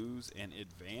to lose and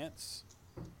advance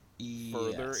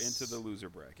further into the loser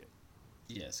bracket?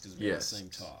 Yes, because we had the same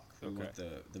talk. We Okay. want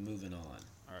the moving on.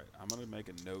 All right, I'm going to make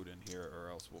a note in here or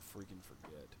else we'll freaking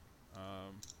forget.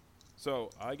 So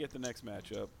I get the next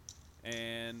matchup,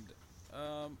 and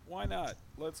why not?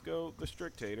 Let's go the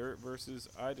Strictator versus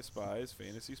I Despise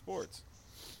Fantasy Sports.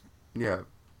 Yeah.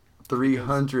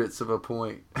 3/100ths of a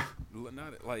point.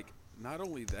 not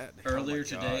only that. Earlier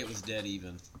today, it was dead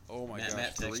even. Oh my gosh!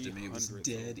 Matt texted me. It was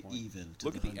dead even.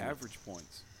 Look at the average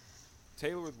points.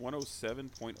 Taylor with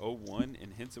 107.01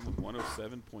 and Henson with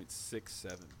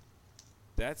 107.67.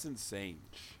 That's insane.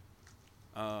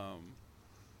 But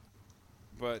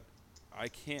I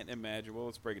can't imagine. Well,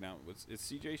 let's break it down. It's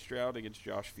C.J. Stroud against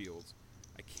Josh Fields.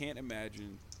 I can't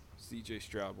imagine C.J.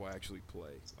 Stroud will actually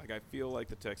play. Like, I feel like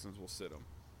the Texans will sit him.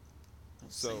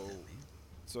 So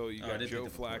you got Joe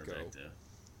Flacco.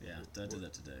 Yeah, I did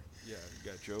that today. Yeah, you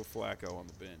got Joe Flacco on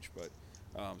the bench, but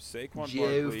Saquon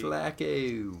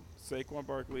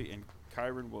Barkley and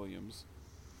Kyron Williams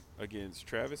against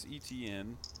Travis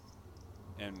Etienne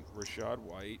and Rashad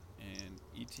White, and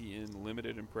Etienne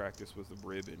limited in practice with a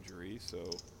rib injury, so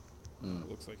it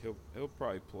looks like he'll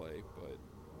probably play.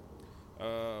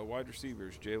 But wide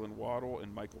receivers Jalen Waddle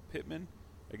and Michael Pittman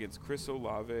against Chris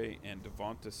Olave and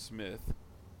Devonta Smith.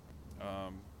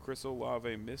 Chris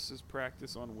Olave misses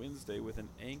practice on Wednesday with an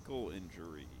ankle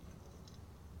injury.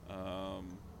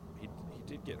 He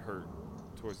did get hurt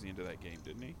towards the end of that game,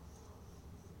 didn't he?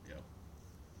 Yep.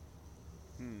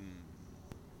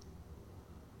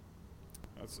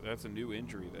 That's a new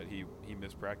injury that he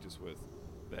missed practice with,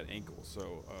 that ankle.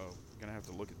 So gonna have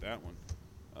to look at that one.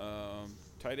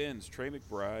 Tight ends Trey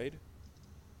McBride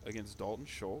against Dalton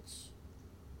Schultz.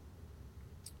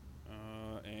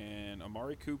 And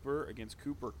Amari Cooper against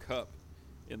Cooper Kupp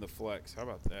in the flex. How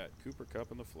about that? Cooper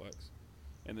Kupp in the flex.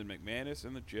 And then McManus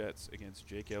and the Jets against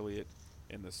Jake Elliott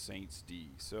and the Saints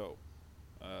D. So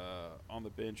on the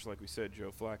bench, like we said,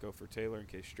 Joe Flacco for Taylor in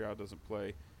case Stroud doesn't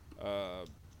play.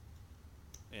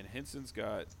 And Henson's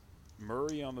got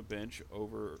Murray on the bench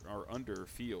over or under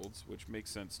Fields, which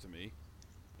makes sense to me.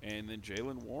 And then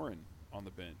Jalen Warren on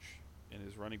the bench in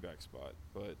his running back spot.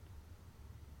 But,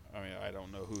 I mean, I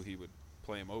don't know who he would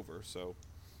play him over, so.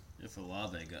 If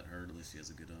Olave got hurt, at least he has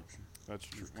a good option. That's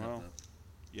true. Well,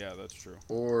 yeah, that's true.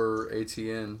 Or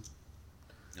ATN.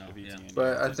 Oh, yeah.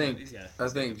 But I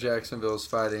think Jacksonville's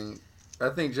fighting. I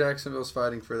think Jacksonville's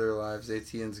fighting for their lives.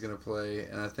 ATN's going to play,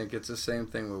 and I think it's the same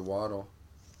thing with Waddle.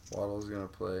 Waddle's going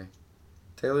to play.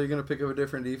 Taylor, you going to pick up a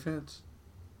different defense?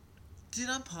 Dude,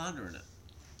 I'm pondering it.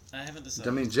 I haven't decided.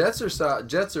 I mean, Jets are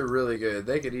really good.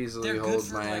 They could easily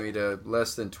hold Miami to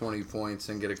less than 20 points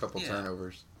and get a couple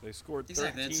turnovers. They scored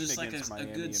 13 It's just against like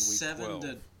Miami a good in Week 7 12.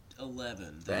 to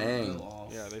 11. Dang.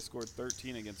 Yeah, they scored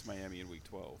 13 against Miami in Week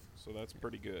 12, so that's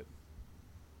pretty good.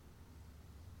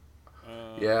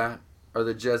 Yeah. Are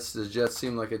the Jets? Does Jets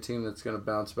seem like a team that's going to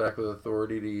bounce back with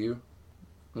authority to you?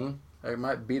 They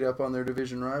might beat up on their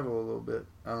division rival a little bit.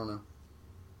 I don't know.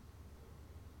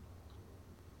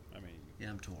 I mean, yeah,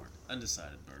 I'm torn.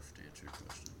 Undecided, Murph, to answer your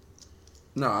question.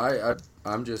 No,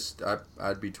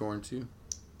 I'd be torn too.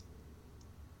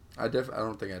 I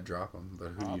don't think I'd drop them, but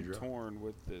who do you drop? I'm torn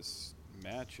with this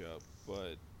matchup,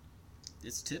 but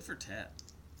it's tit for tat.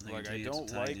 I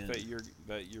don't like that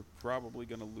you're probably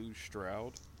going to lose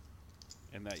Stroud,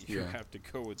 and that you have to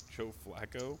go with Joe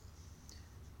Flacco.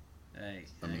 Hey,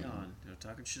 hang on. You're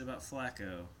talking shit about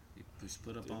Flacco. He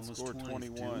split up almost 20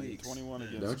 for 2 weeks. 21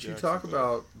 against Don't you talk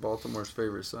about Baltimore's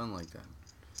favorite son like that.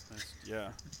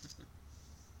 Yeah.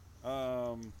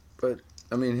 But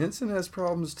I mean, Henson has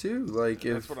problems too. Like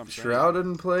if Stroud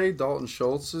doesn't play, Dalton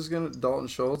Schultz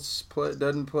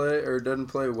doesn't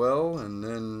play well, and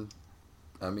then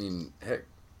I mean, heck,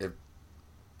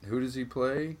 who does he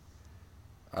play?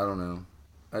 I don't know.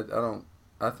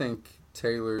 I think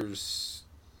Taylor's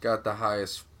got the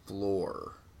highest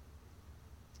floor.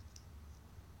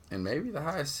 And maybe the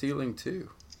highest ceiling too.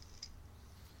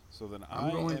 So then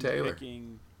I'm going Taylor.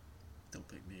 Don't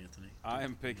pick me, Anthony. I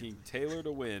am picking Taylor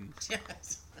to win.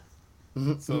 Yes.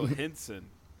 So Henson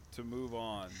to move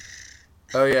on.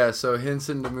 Oh yeah, so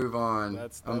Henson to move on.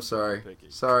 That's I'm sorry.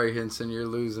 Sorry, Henson, you're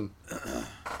losing. Okay.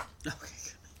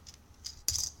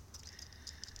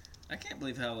 I can't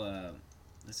believe how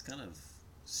it's kind of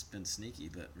been sneaky,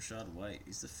 but Rashad White,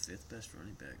 he's the 5th best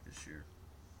running back this year.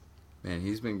 Man,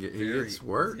 he gets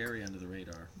work. Very under the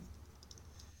radar.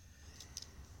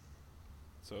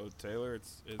 So Taylor,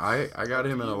 I got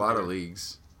him in a lot of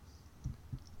leagues.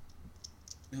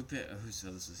 Who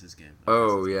said this was his game?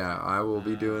 Oh yeah, I will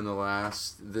be doing the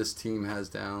last. This team has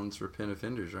downs repent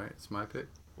offenders, right? It's my pick.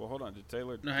 Well, hold on. Did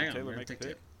Taylor make a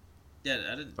pick? Yeah,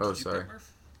 I didn't. Oh, did you sorry. pick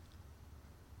Murph?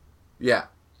 Yeah,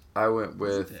 I went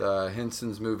with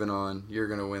Henson's moving on. You're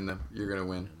gonna win You're gonna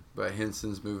win, but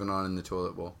Henson's moving on in the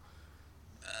toilet bowl.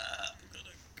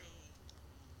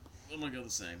 I'm gonna go the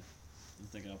same. I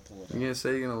think I'll pull it. You gonna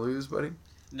say you're gonna lose, buddy?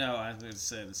 No, I'm gonna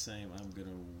say the same. I'm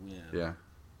gonna win. Yeah.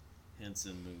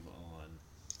 Henson move on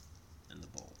in the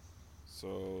bowl.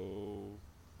 So,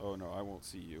 oh no, I won't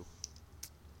see you.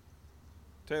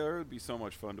 Taylor, it would be so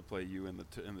much fun to play you in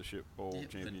the Ship Bowl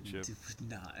championship.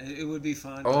 It would be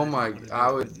fun. Oh but my! I, don't wanna do I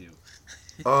it would. with you.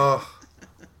 Oh,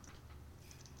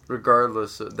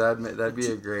 regardless, that'd be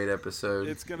a great episode.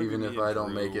 It's gonna even be if me I and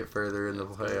don't make Drew. it further in the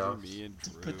It's gonna be playoffs. me and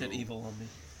Drew. Put that evil on me.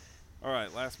 All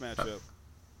right, last matchup.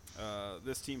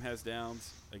 This team has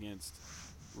downs against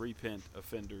repent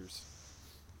offenders.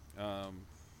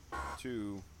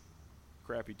 Two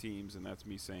crappy teams, and that's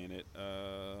me saying it.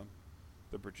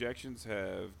 The projections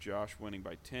have Josh winning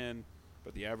by 10,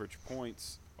 but the average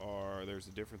points there's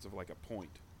a difference of like a point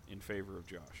in favor of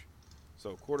Josh.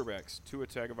 So quarterbacks, Tua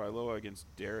Tagovailoa against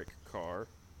Derek Carr,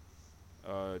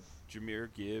 Jahmyr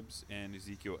Gibbs and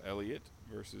Ezekiel Elliott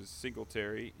versus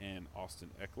Singletary and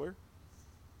Austin Eckler,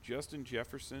 Justin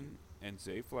Jefferson and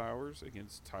Zay Flowers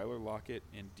against Tyler Lockett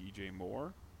and DJ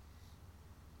Moore,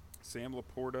 Sam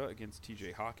Laporta against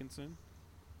TJ Hawkinson,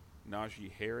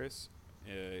 Najee Harris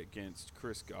against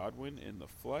Chris Godwin in the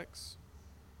flex,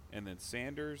 and then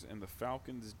Sanders and the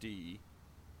Falcons D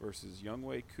versus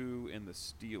Younghoe Koo and the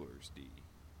Steelers D.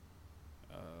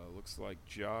 Looks like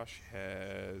Josh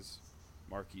has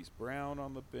Marquise Brown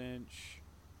on the bench.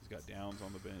 He's got Downs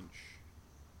on the bench.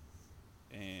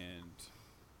 And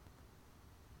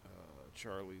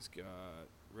Charlie's got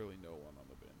really no one on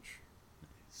the bench.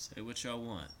 Say what y'all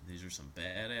want. These are some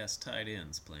badass tight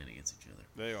ends playing against each other.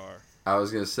 They are. I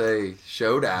was gonna say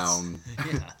showdown,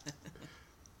 Yeah.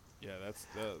 Yeah, that's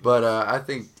but I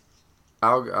think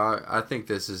I think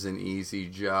this is an easy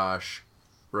Josh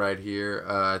right here.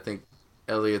 I think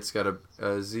Zeke's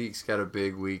got a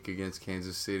big week against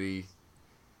Kansas City.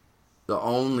 The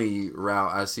only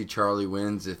route I see Charlie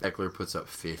wins if Eckler puts up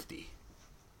 50.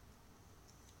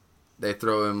 They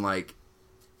throw him like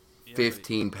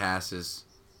 15 passes.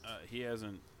 he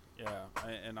hasn't. Yeah,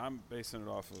 and I'm basing it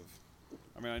off of.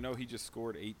 I mean, I know he just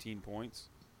scored 18 points,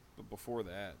 but before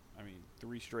that, I mean,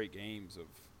 3 straight games of.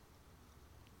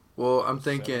 Well, I'm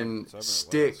thinking seven or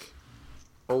Stick. less.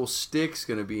 Old Stick's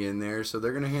gonna be in there, so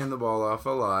they're gonna hand the ball off a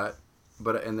lot.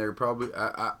 And they're probably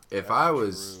if I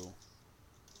was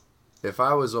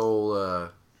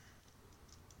old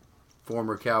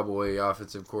former Cowboy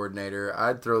offensive coordinator,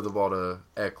 I'd throw the ball to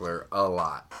Eckler a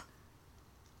lot.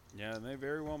 Yeah, and they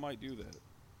very well might do that.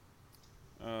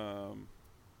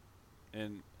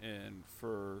 And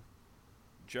for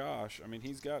Josh, I mean,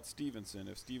 he's got Stevenson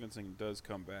if Stevenson does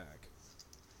come back.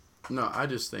 No, I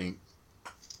just think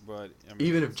But I mean,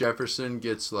 even if Jefferson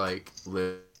gets like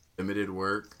limited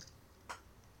work,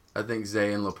 I think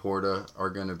Zay and Laporta are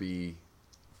gonna be.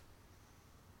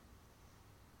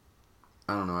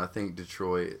 I don't know. I think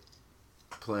Detroit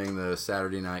playing the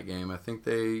Saturday night game. I think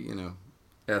they,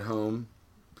 at home,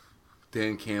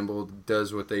 Dan Campbell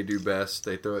does what they do best.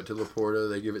 They throw it to Laporta.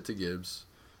 They give it to Gibbs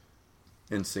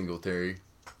and Singletary.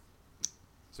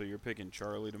 So you're picking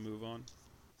Charlie to move on?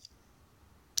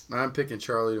 I'm picking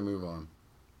Charlie to move on.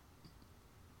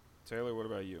 Taylor, what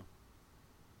about you?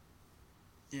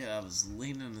 Yeah, I was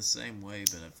leaning the same way,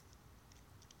 but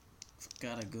I've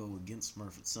got to go against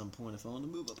Murph at some point if I want to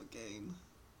move up a game.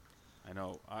 I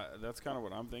know. That's kind of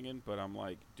what I'm thinking, but I'm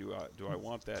like, do I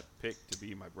want that pick to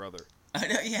be my brother? I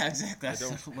know, yeah, exactly. I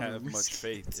don't wanna have risk much it.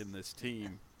 faith in this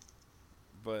team,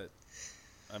 but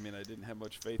I mean, I didn't have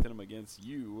much faith in him against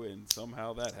you, and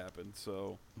somehow that happened.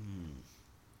 So,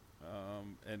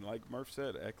 and like Murph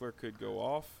said, Eckler could go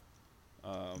off.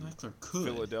 Eckler could.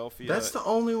 Philadelphia. That's the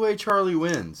only way Charlie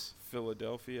wins.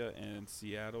 Philadelphia and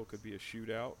Seattle could be a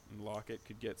shootout, and Lockett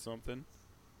could get something.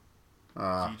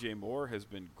 Uh, DJ Moore has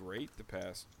been great the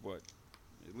past,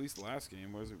 at least last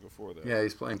game, was it before that? yeah,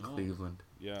 he's playing Oh. Cleveland.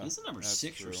 Yeah. He's the number that's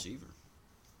 6 true. receiver.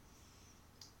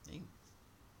 Dang.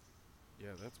 Yeah,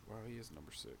 wow, he is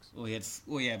number 6. But he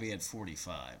had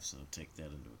 45, so take that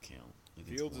into account.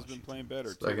 against Fields has been Washington. playing better,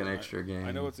 It's too. like an and extra game.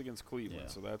 I know it's against Cleveland, Yeah.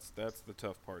 so that's the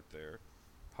tough part there.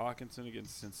 Hawkinson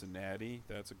against Cincinnati,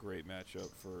 that's a great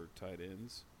matchup for tight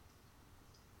ends.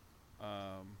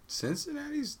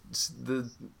 Cincinnati's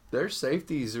their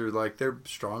safeties are like their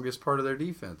strongest part of their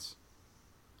defense.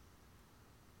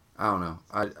 I don't know.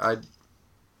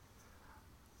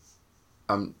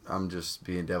 I'm just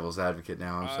being devil's advocate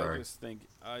now. I'm sorry.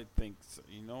 I think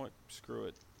you know what? Screw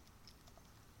it.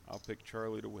 I'll pick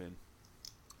Charlie to win.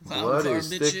 Blood is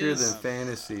thicker bitches. than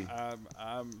fantasy.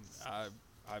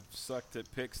 I've sucked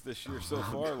at picks this year so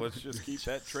far. Let's just keep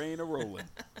that train a rolling.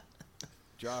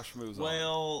 Josh moves on.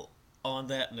 Well, on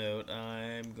that note,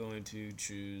 I'm going to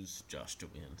choose Josh to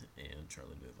win and Charlie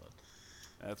move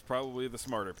on. That's probably the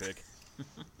smarter pick.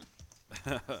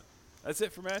 That's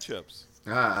it for matchups.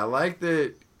 I like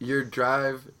that your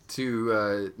drive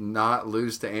to not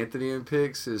lose to Anthony in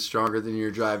picks is stronger than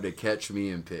your drive to catch me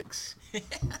in picks.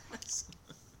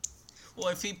 Well,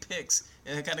 if he picks,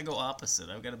 and I got to go opposite.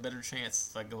 I've got a better chance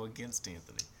if I go against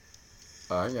Anthony.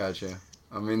 I gotcha.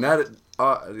 I mean, that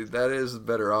is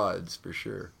better odds for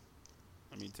sure.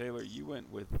 I mean, Taylor, you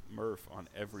went with Murph on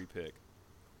every pick.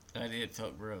 I did. It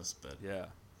felt gross, but Yeah.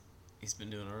 he's been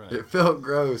doing all right. It felt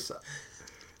gross.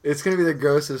 It's going to be the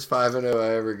grossest 5-0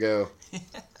 I ever go.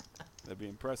 That'd be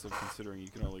impressive considering you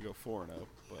can only go 4-0,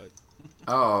 but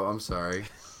Oh, I'm sorry.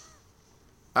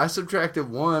 I subtracted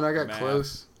 1. I got Math.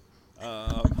 close.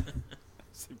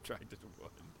 subtracted 1.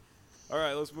 All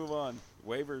right, let's move on.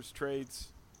 Waivers, trades,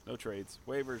 no trades.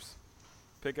 Waivers,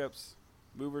 pickups,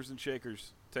 movers and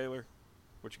shakers. Taylor,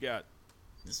 what you got?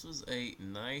 This was a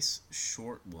nice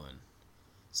short one.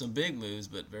 Some big moves,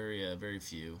 but very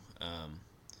few.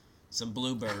 Some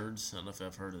bluebirds. I don't know if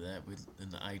I've heard of that in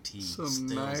the IT Some sales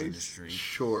nice industry.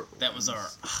 short. That was our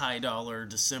high dollar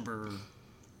December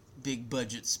big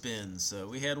budget spin. So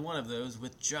we had one of those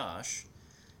with Josh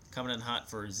coming in hot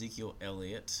for Ezekiel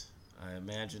Elliott. I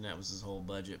imagine that was his whole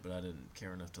budget, but I didn't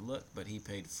care enough to look. But he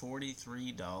paid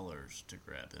 $43 to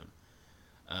grab him.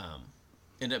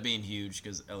 Ended up being huge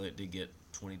because Elliott did get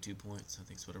 22 points. I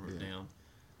think is what I wrote down.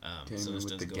 So this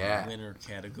does go in the winner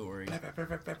category.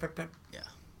 Yeah.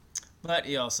 But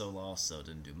he also lost, so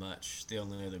didn't do much. The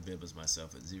only other bid was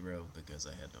myself at 0 because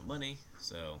I had no money.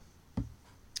 So,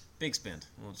 big spend.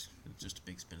 Well, it's just a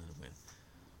big spend and a win.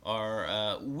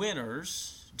 Our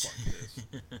winners.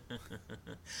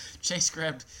 Chase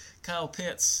grabbed Kyle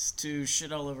Pitts to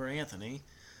shit all over Anthony.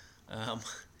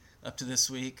 Up to this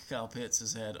week, Kyle Pitts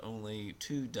has had only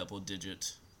 2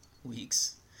 double-digit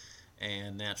weeks.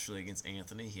 And naturally against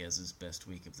Anthony, he has his best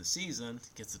week of the season.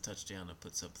 Gets a touchdown and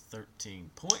puts up 13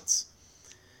 points.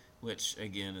 Which,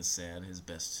 again, is sad. His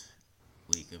best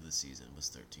week of the season was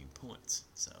 13 points.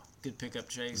 So, good pickup,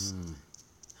 Chase.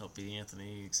 Helped beat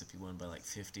Anthony, except he won by like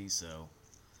 50, so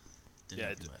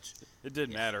didn't do much. It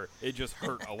didn't matter. It just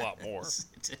hurt a lot more. It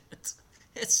did.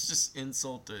 It's just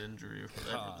insult to injury, or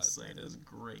whatever to say. It is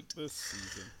great. This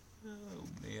season. Oh,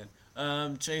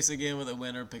 man. Chase again with a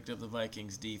winner. Picked up the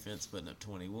Vikings defense, putting up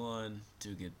 21.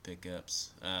 2 good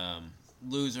pickups.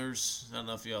 Losers. I don't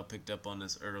know if y'all picked up on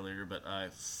this earlier, but I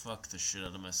fucked the shit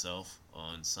out of myself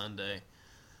on Sunday.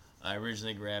 I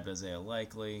originally grabbed Isaiah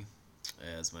Likely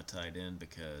as my tight end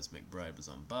because McBride was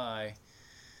on bye.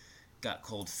 Got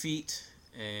cold feet,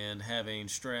 and having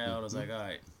Stroud, I was like, all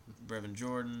right, Devin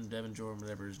Jordan,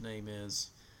 whatever his name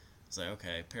is. I was like,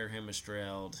 okay, pair him with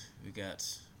Stroud. We got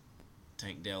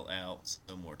Tank Dell out,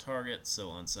 so more targets. So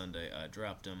on Sunday, I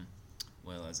dropped him.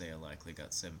 Well, Isaiah Likely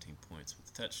got 17 points with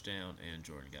a touchdown, and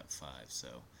Jordan got 5.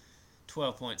 So,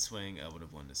 12-point swing, I would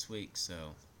have won this week.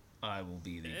 So, I will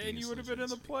be the And you would have been in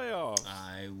the playoffs.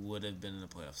 I would have been in the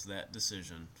playoffs. That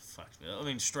decision fucked me. I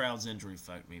mean, Stroud's injury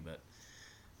fucked me, but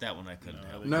that one I couldn't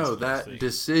help. No, that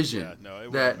decision. Yeah, no,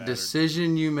 it that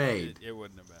decision you made. It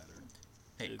wouldn't have mattered.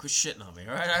 Hey, quit shitting on me,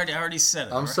 all right? I already said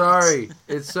it. I'm right? sorry.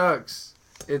 It sucks.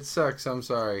 It sucks. I'm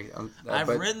sorry. I've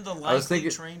ridden the Likely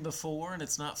train before, and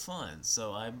it's not fun,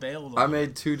 so I bailed on I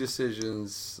made 2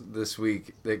 decisions this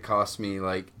week that cost me,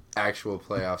 like, actual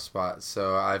playoff spots,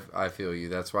 so I feel you.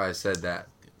 That's why I said that,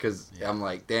 because I'm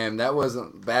like, damn, that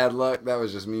wasn't bad luck. That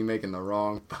was just me making the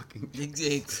wrong fucking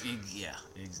Yeah,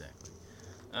 exactly.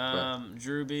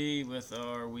 Drew B with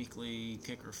our weekly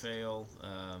kicker fail.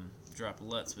 Dropped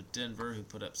Lutz with Denver, who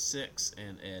put up 6,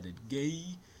 and added Gay,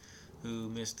 who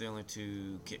missed the only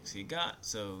 2 kicks he got,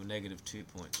 so negative 2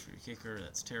 points for your kicker.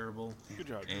 That's terrible. Good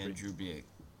job, And Drew B,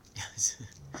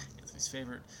 Anthony's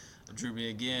favorite. Drew B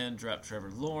again dropped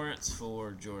Trevor Lawrence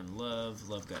for Jordan Love.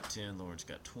 Love got 10, Lawrence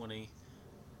got 20.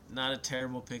 Not a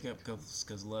terrible pickup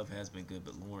because Love has been good,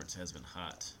 but Lawrence has been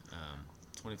hot.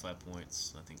 25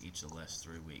 points, I think, each of the last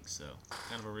 3 weeks. So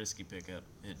kind of a risky pickup.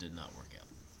 It did not work out.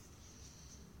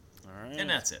 All right. And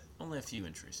that's it. Only a few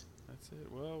entries. That's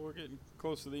it. Well, we're getting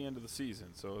close to the end of the season,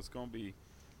 so it's going to be,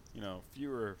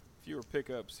 fewer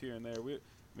pickups here and there. We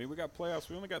got playoffs.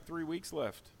 We only got 3 weeks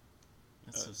left.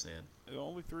 That's so sad.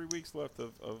 Only 3 weeks left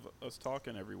of us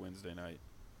talking every Wednesday night.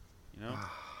 Yeah,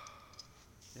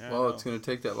 well, it's going to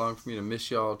take that long for me to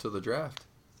miss y'all till the draft.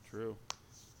 True.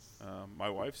 My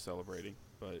wife's celebrating,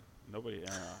 but nobody.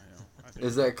 I think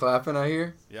Is that clapping I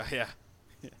hear? Yeah.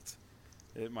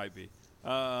 It might be.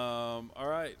 All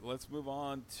right, let's move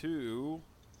on to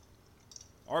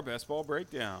our best ball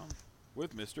breakdown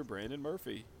with Mr. Brandon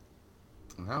Murphy.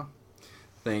 No.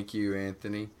 Thank you,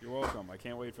 Anthony. You're welcome. I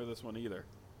can't wait for this one either.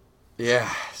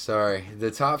 Yeah, sorry. The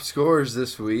top scores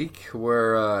this week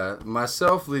were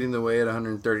myself leading the way at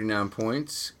 139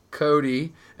 points,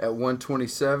 Cody at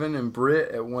 127, and Britt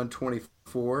at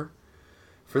 124.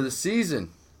 For the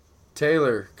season,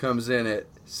 Taylor comes in at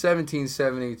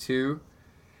 1772.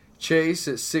 Chase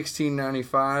at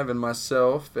 1695 and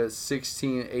myself at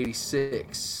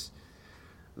 1686.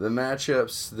 The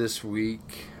matchups this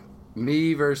week,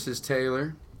 me versus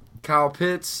Taylor. Kyle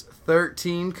Pitts,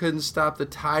 13, couldn't stop the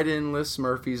tight endless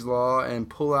Murphy's Law, and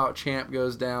pull-out champ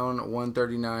goes down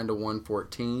 139 to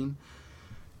 114.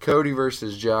 Cody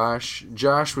versus Josh.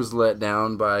 Josh was let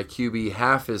down by a QB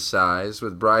half his size,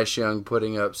 with Bryce Young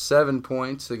putting up 7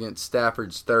 points against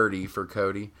Stafford's 30 for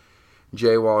Cody.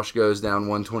 Jay Walsh goes down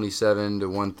 127 to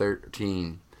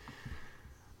 113.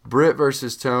 Britt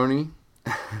versus Tony.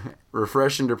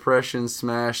 Refreshing Depression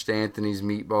smashed Anthony's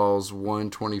Meatballs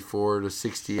 124 to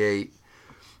 68.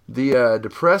 The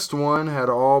depressed one had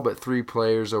all but 3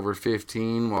 players over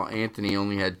 15, while Anthony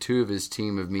only had 2 of his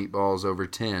team of Meatballs over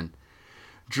 10.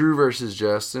 Drew versus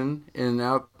Justin.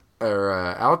 Out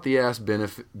the ass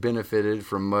benefited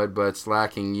from Mudbutt's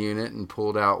lacking unit and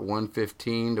pulled out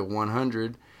 115 to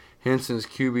 100. Henson's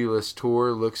QB-less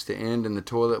tour looks to end in the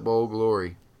toilet bowl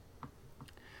glory.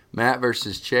 Matt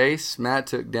versus Chase. Matt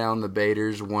took down the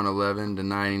Baiters 111 to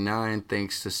 99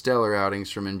 thanks to stellar outings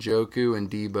from Njoku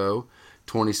and Debo,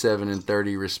 27 and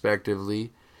 30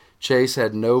 respectively. Chase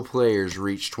had no players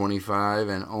reach 25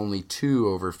 and only 2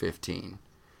 over 15.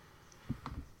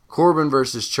 Corbin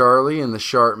versus Charlie in the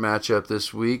sharp matchup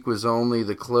this week was only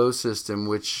the closest, in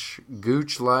which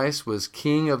Gooch Lice was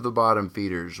king of the bottom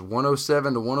feeders,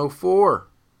 107 to 104.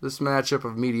 This matchup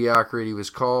of mediocrity was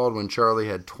called when Charlie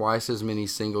had twice as many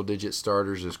single-digit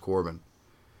starters as Corbin.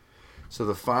 So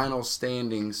the final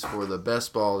standings for the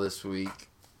best ball this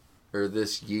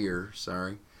year.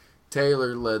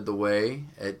 Taylor led the way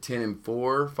at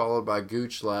 10-4, followed by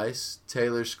Gooch Lice.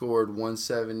 Taylor scored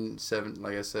 177,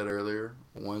 like I said earlier,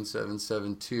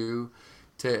 1772.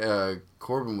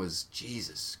 Corbin was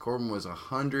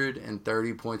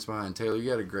 130 points behind. Taylor,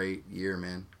 you had a great year,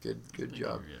 man. Good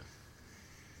job. Yeah.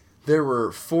 There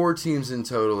were 4 teams in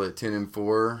total at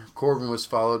 10-4. Corbin was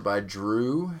followed by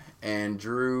Drew, and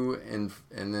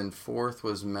then 4th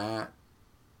was Matt.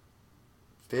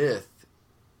 5th.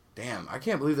 Damn, I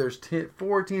can't believe there's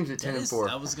 4 teams at 10-4.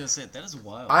 I was gonna say that is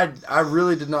wild. I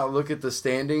really did not look at the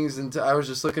standings until I was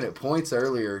just looking at points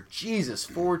earlier. Jesus,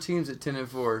 4 teams at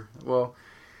 10-4. Well,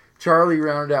 Charlie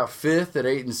rounded out 5th at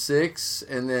 8-6,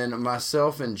 and then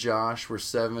myself and Josh were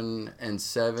 7-7 at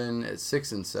 6-7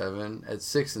 at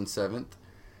 6th and 7th,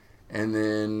 and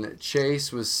then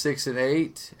Chase was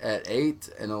 6-8 at 8th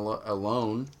and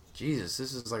alone. Jesus,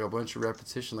 this is like a bunch of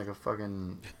repetition, like a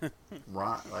fucking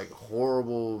like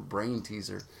horrible brain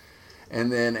teaser.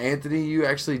 And then Anthony, you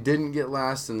actually didn't get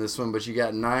last in this one, but you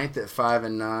got 9th at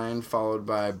 5-9, followed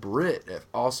by Britt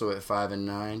also at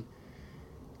 5-9.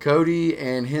 Cody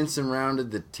and Henson rounded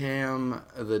the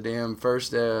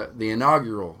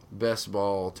inaugural best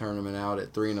ball tournament out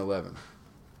at 3-11.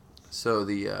 So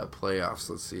the playoffs,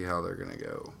 let's see how they're gonna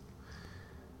go.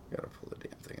 Gotta pull the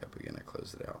damn thing up again. I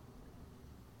closed it out.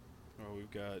 Well, we've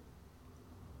got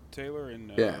Taylor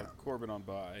and Corbin on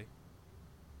bye.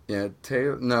 Yeah,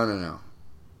 Taylor. No.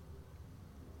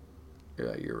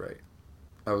 Yeah, you're right.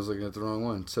 I was looking at the wrong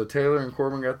one. So Taylor and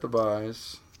Corbin got the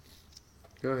byes.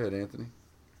 Go ahead, Anthony.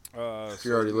 If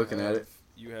you're already looking at it.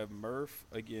 You have Murph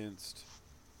against...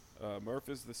 Murph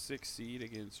is the 6 seed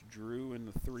against Drew in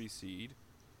the 3 seed.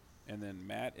 And then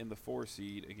Matt in the 4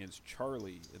 seed against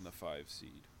Charlie in the 5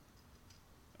 seed.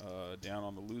 Down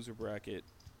on the loser bracket,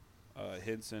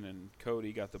 Henson and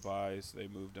Cody got the byes. They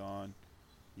moved on.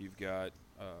 You've got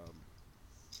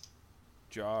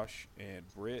Josh and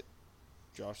Britt.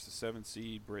 Josh the 7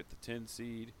 seed, Britt the 10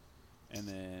 seed. And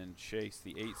then Chase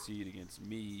the 8 seed against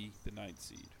me, the 9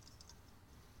 seed.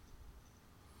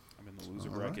 I'm in the loser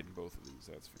bracket in both of these.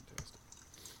 That's fantastic.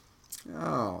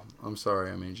 Oh, I'm sorry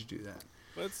I made you do that.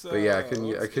 But yeah, I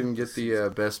couldn't get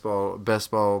the best ball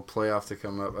playoff to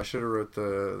come up. I should have wrote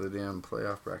the damn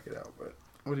playoff bracket out, but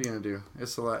what are you gonna do?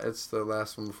 It's the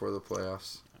last one before the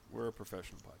playoffs. We're a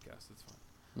professional podcast. It's fine.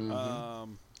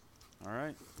 Mm-hmm. All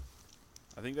right.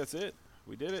 I think that's it.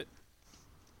 We did it.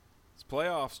 It's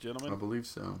playoffs, gentlemen. I believe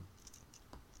so.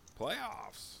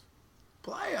 Playoffs.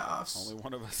 Only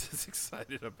one of us is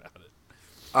excited about it.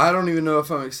 I don't even know if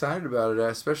I'm excited about it,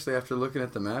 especially after looking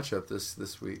at the matchup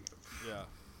this week. Yeah.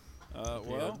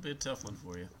 Well, it'll be a tough one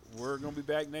for you. We're going to be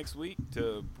back next week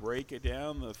to break it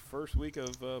down the first week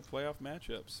of playoff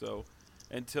matchups. So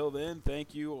until then,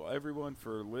 thank you everyone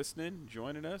for listening,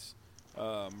 joining us.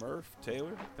 Murph,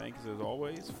 Taylor, thanks as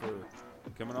always for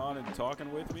coming on and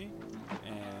talking with me.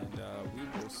 And we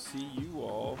will see you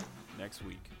all next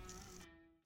week.